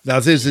 Now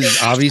this is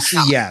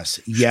obviously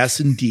yes,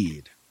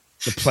 indeed.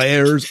 The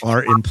players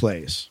are in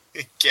place.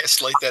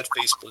 Gaslight that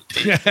Facebook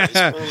page.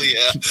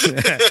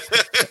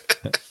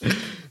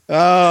 Yeah.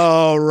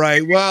 All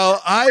right.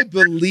 Well, I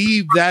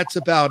believe that's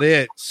about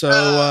it.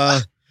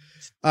 So,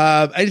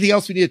 anything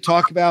else we need to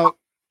talk about?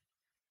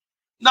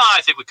 No,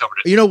 I think we covered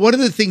it. You know, one of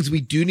the things we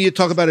do need to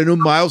talk about, I know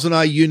Miles and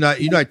I, you and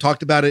I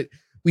talked about it.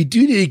 We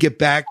do need to get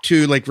back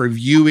to like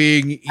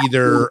reviewing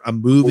either a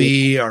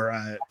movie or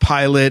a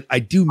pilot. I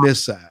do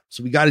miss that.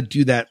 So we got to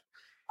do that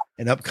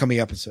in upcoming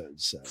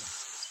episodes. So.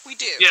 We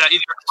do. Yeah, either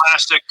a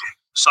classic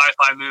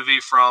sci-fi movie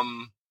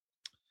from.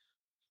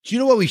 Do you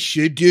know what we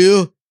should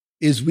do?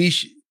 Is we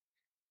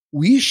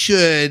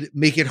should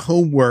make it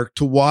homework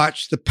to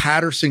watch the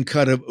Patterson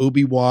cut of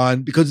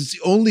Obi-Wan, because it's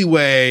the only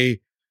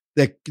way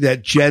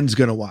that Jen's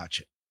going to watch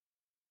it.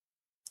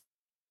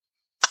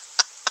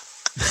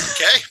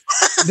 Okay.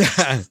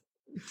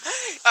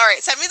 All right,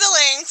 send me the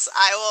links.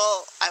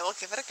 I will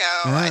give it a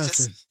go.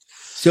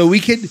 So we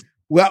can.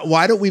 Well,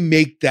 why don't we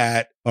make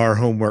that our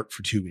homework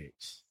for 2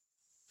 weeks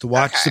to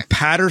watch the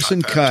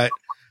Patterson cut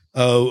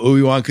of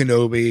Obi-Wan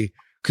Kenobi?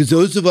 Because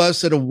those of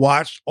us that have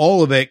watched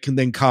all of it can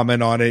then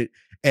comment on it.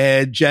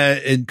 And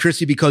Jen and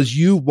Chrissy, because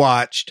you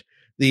watched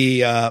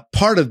the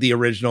part of the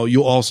original,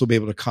 you'll also be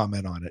able to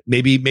comment on it.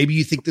 Maybe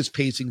you think this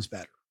pacing's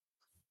better.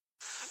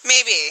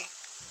 Maybe.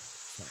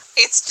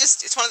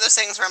 It's one of those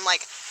things where I'm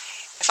like,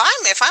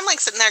 if I'm like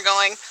sitting there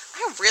going,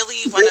 I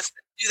really want to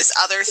do this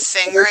other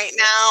thing right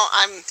now,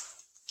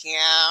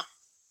 yeah.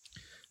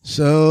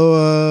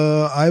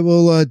 So I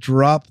will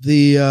drop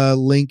the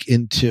link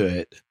into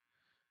it.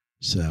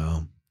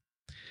 So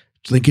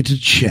link it to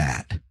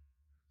chat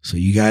so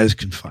you guys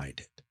can find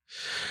it.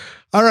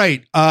 All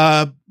right,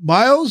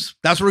 Miles,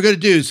 that's what we're going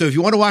to do. So if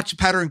you want to watch the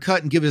Pattern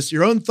Cut and give us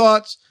your own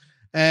thoughts,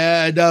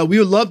 and we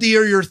would love to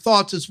hear your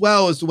thoughts as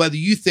well as to whether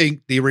you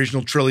think the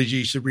original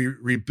trilogy should be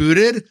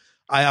rebooted.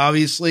 I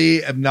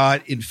obviously am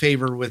not in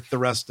favor with the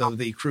rest of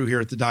the crew here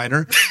at the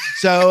diner.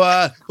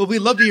 So but we'd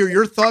love to hear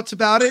your thoughts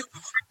about it.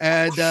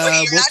 And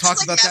we'll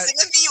talk about that.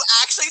 With me? You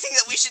actually think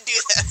that we should do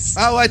this?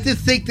 Oh, I did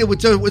think that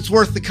it's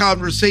worth the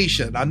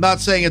conversation. I'm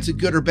not saying it's a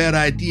good or bad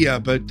idea,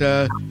 but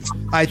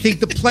I think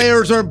the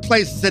players are in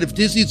place. That if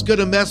Disney's going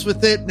to mess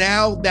with it,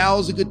 now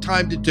is a good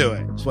time to do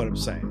it. That's what I'm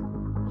saying.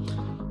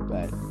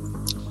 But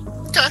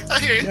okay, I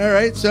hear you. All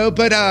right, so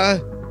but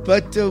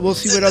we'll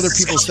see what other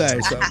people say.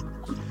 So,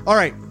 all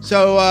right,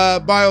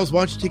 so Miles, why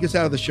don't you take us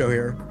out of the show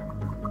here?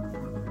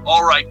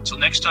 All right, till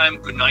next time.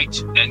 Good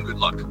night and good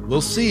luck.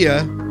 We'll see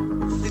ya.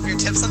 Leave your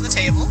tips on the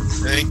table.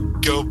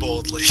 And go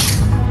boldly.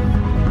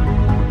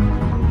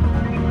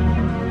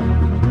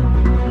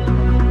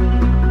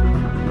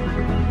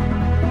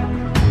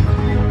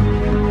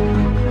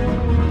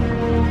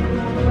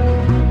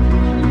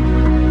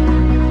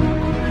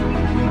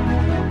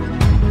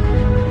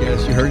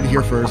 Yes, you heard it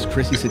here first.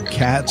 Chrissy said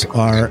cats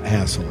are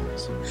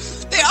assholes.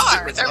 They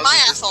are. They're my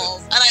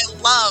assholes, and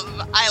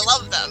I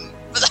love them,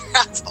 but they're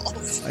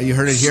assholes. You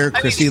heard it here.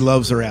 Chrissy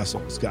loves her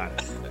assholes. Got it.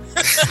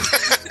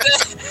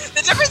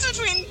 The difference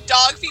between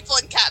dog people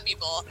and cat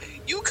people,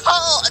 you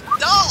call a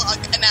dog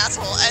an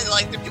asshole, and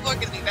like the people are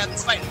going to be bad in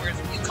fighting words.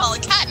 You call a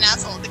cat an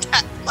asshole, the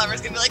cat lover's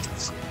going to be like,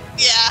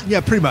 yeah.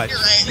 Yeah, pretty much. You're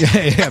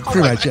right. Yeah,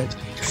 pretty much. I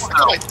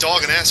call my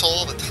dog an asshole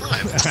all the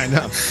time. I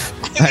know.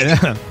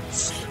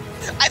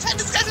 I've had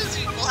discussions with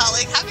people how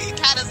like having a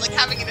cat is like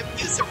having an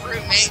abusive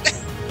roommate.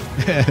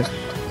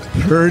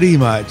 Pretty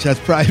much. That's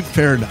probably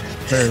fair enough.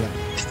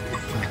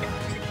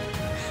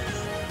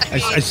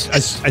 I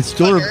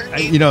still,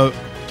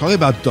 talking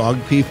about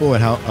dog people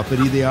and how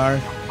uppity they are.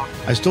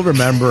 I still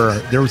remember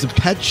there was a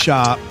pet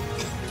shop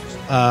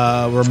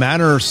where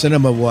Manor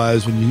Cinema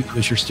was.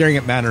 As you're staring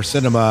at Manor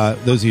Cinema,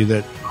 those of you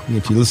that,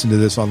 if you listen to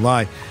this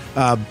online,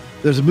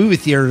 there's a movie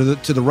theater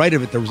to the right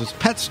of it. There was this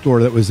pet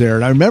store that was there.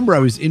 And I remember I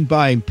was in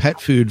buying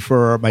pet food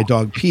for my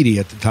dog Petey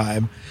at the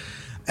time.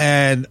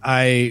 And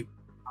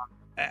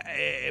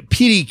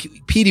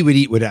Petey would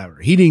eat whatever.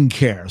 He didn't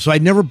care. So I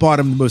never bought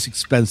him the most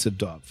expensive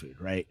dog food,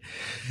 right?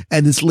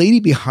 And this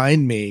lady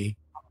behind me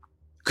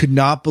could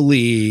not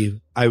believe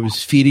I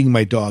was feeding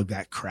my dog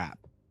that crap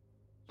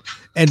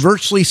and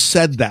virtually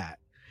said that.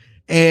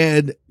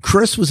 And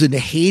Chris was in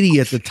Haiti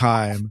at the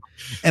time,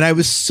 and I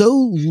was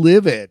so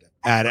livid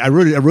at it. I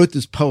wrote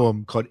this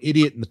poem called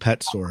Idiot in the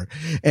Pet Store,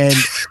 and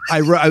I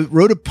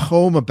wrote a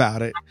poem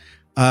about it.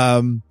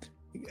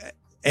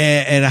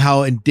 And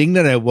how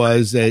indignant I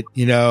was that,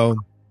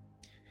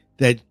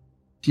 I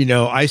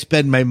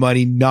spend my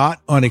money not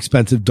on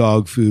expensive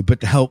dog food,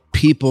 but to help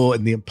people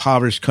in the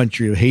impoverished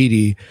country of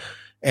Haiti.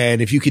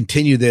 And if you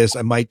continue this,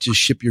 I might just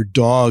ship your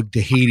dog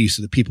to Haiti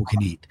so that people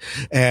can eat.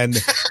 And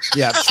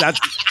yeah,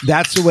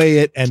 that's the way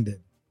it ended.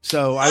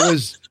 So I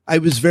was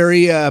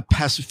very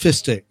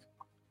pacifistic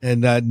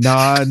and what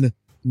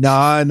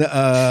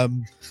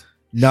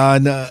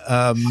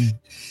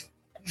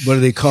do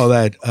they call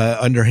that?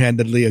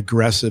 Underhandedly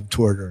aggressive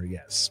toward her.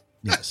 Yes.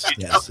 Your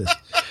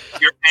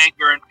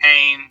anger and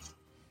pain,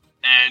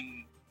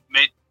 and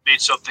made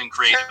something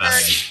creative out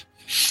of it.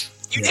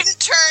 You didn't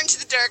turn to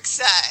the dark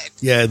side.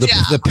 Yeah,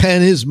 the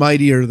pen is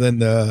mightier than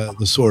the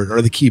sword,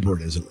 or the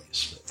keyboard is at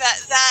least.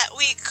 That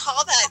we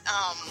call that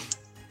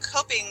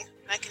coping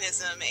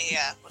mechanism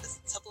what is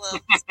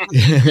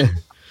it?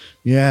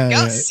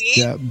 Yeah.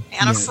 See,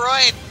 Anna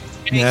Freud.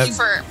 Thank you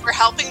for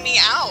helping me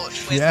out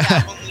with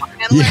that when we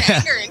handle our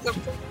anger into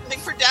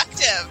something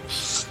productive.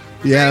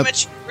 Yeah. Very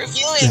much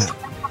revealing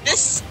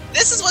this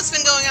is what's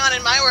been going on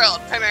in my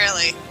world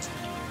primarily.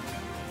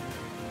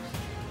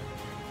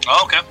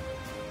 Oh, okay.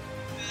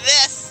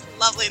 This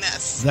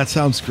loveliness. That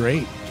sounds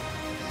great.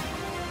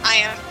 I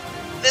am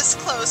this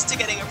close to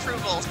getting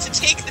approval to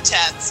take the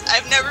test.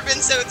 I've never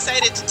been so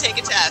excited to take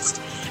a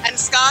test. And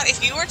Scott,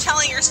 if you were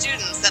telling your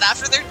students that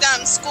after they're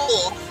done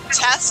school,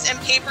 tests and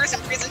papers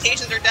and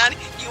presentations are done,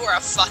 you are a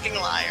fucking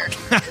liar.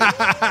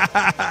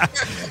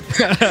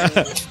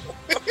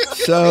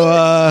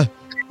 So,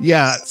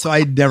 so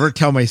I never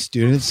tell my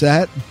students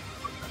that.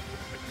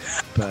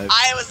 But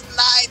I was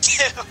lied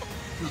to.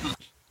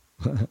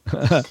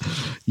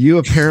 You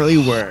apparently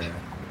were.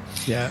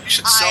 Yeah. You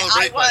should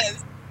celebrate.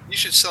 You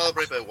should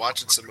celebrate by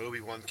watching some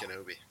Obi-Wan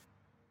Kenobi.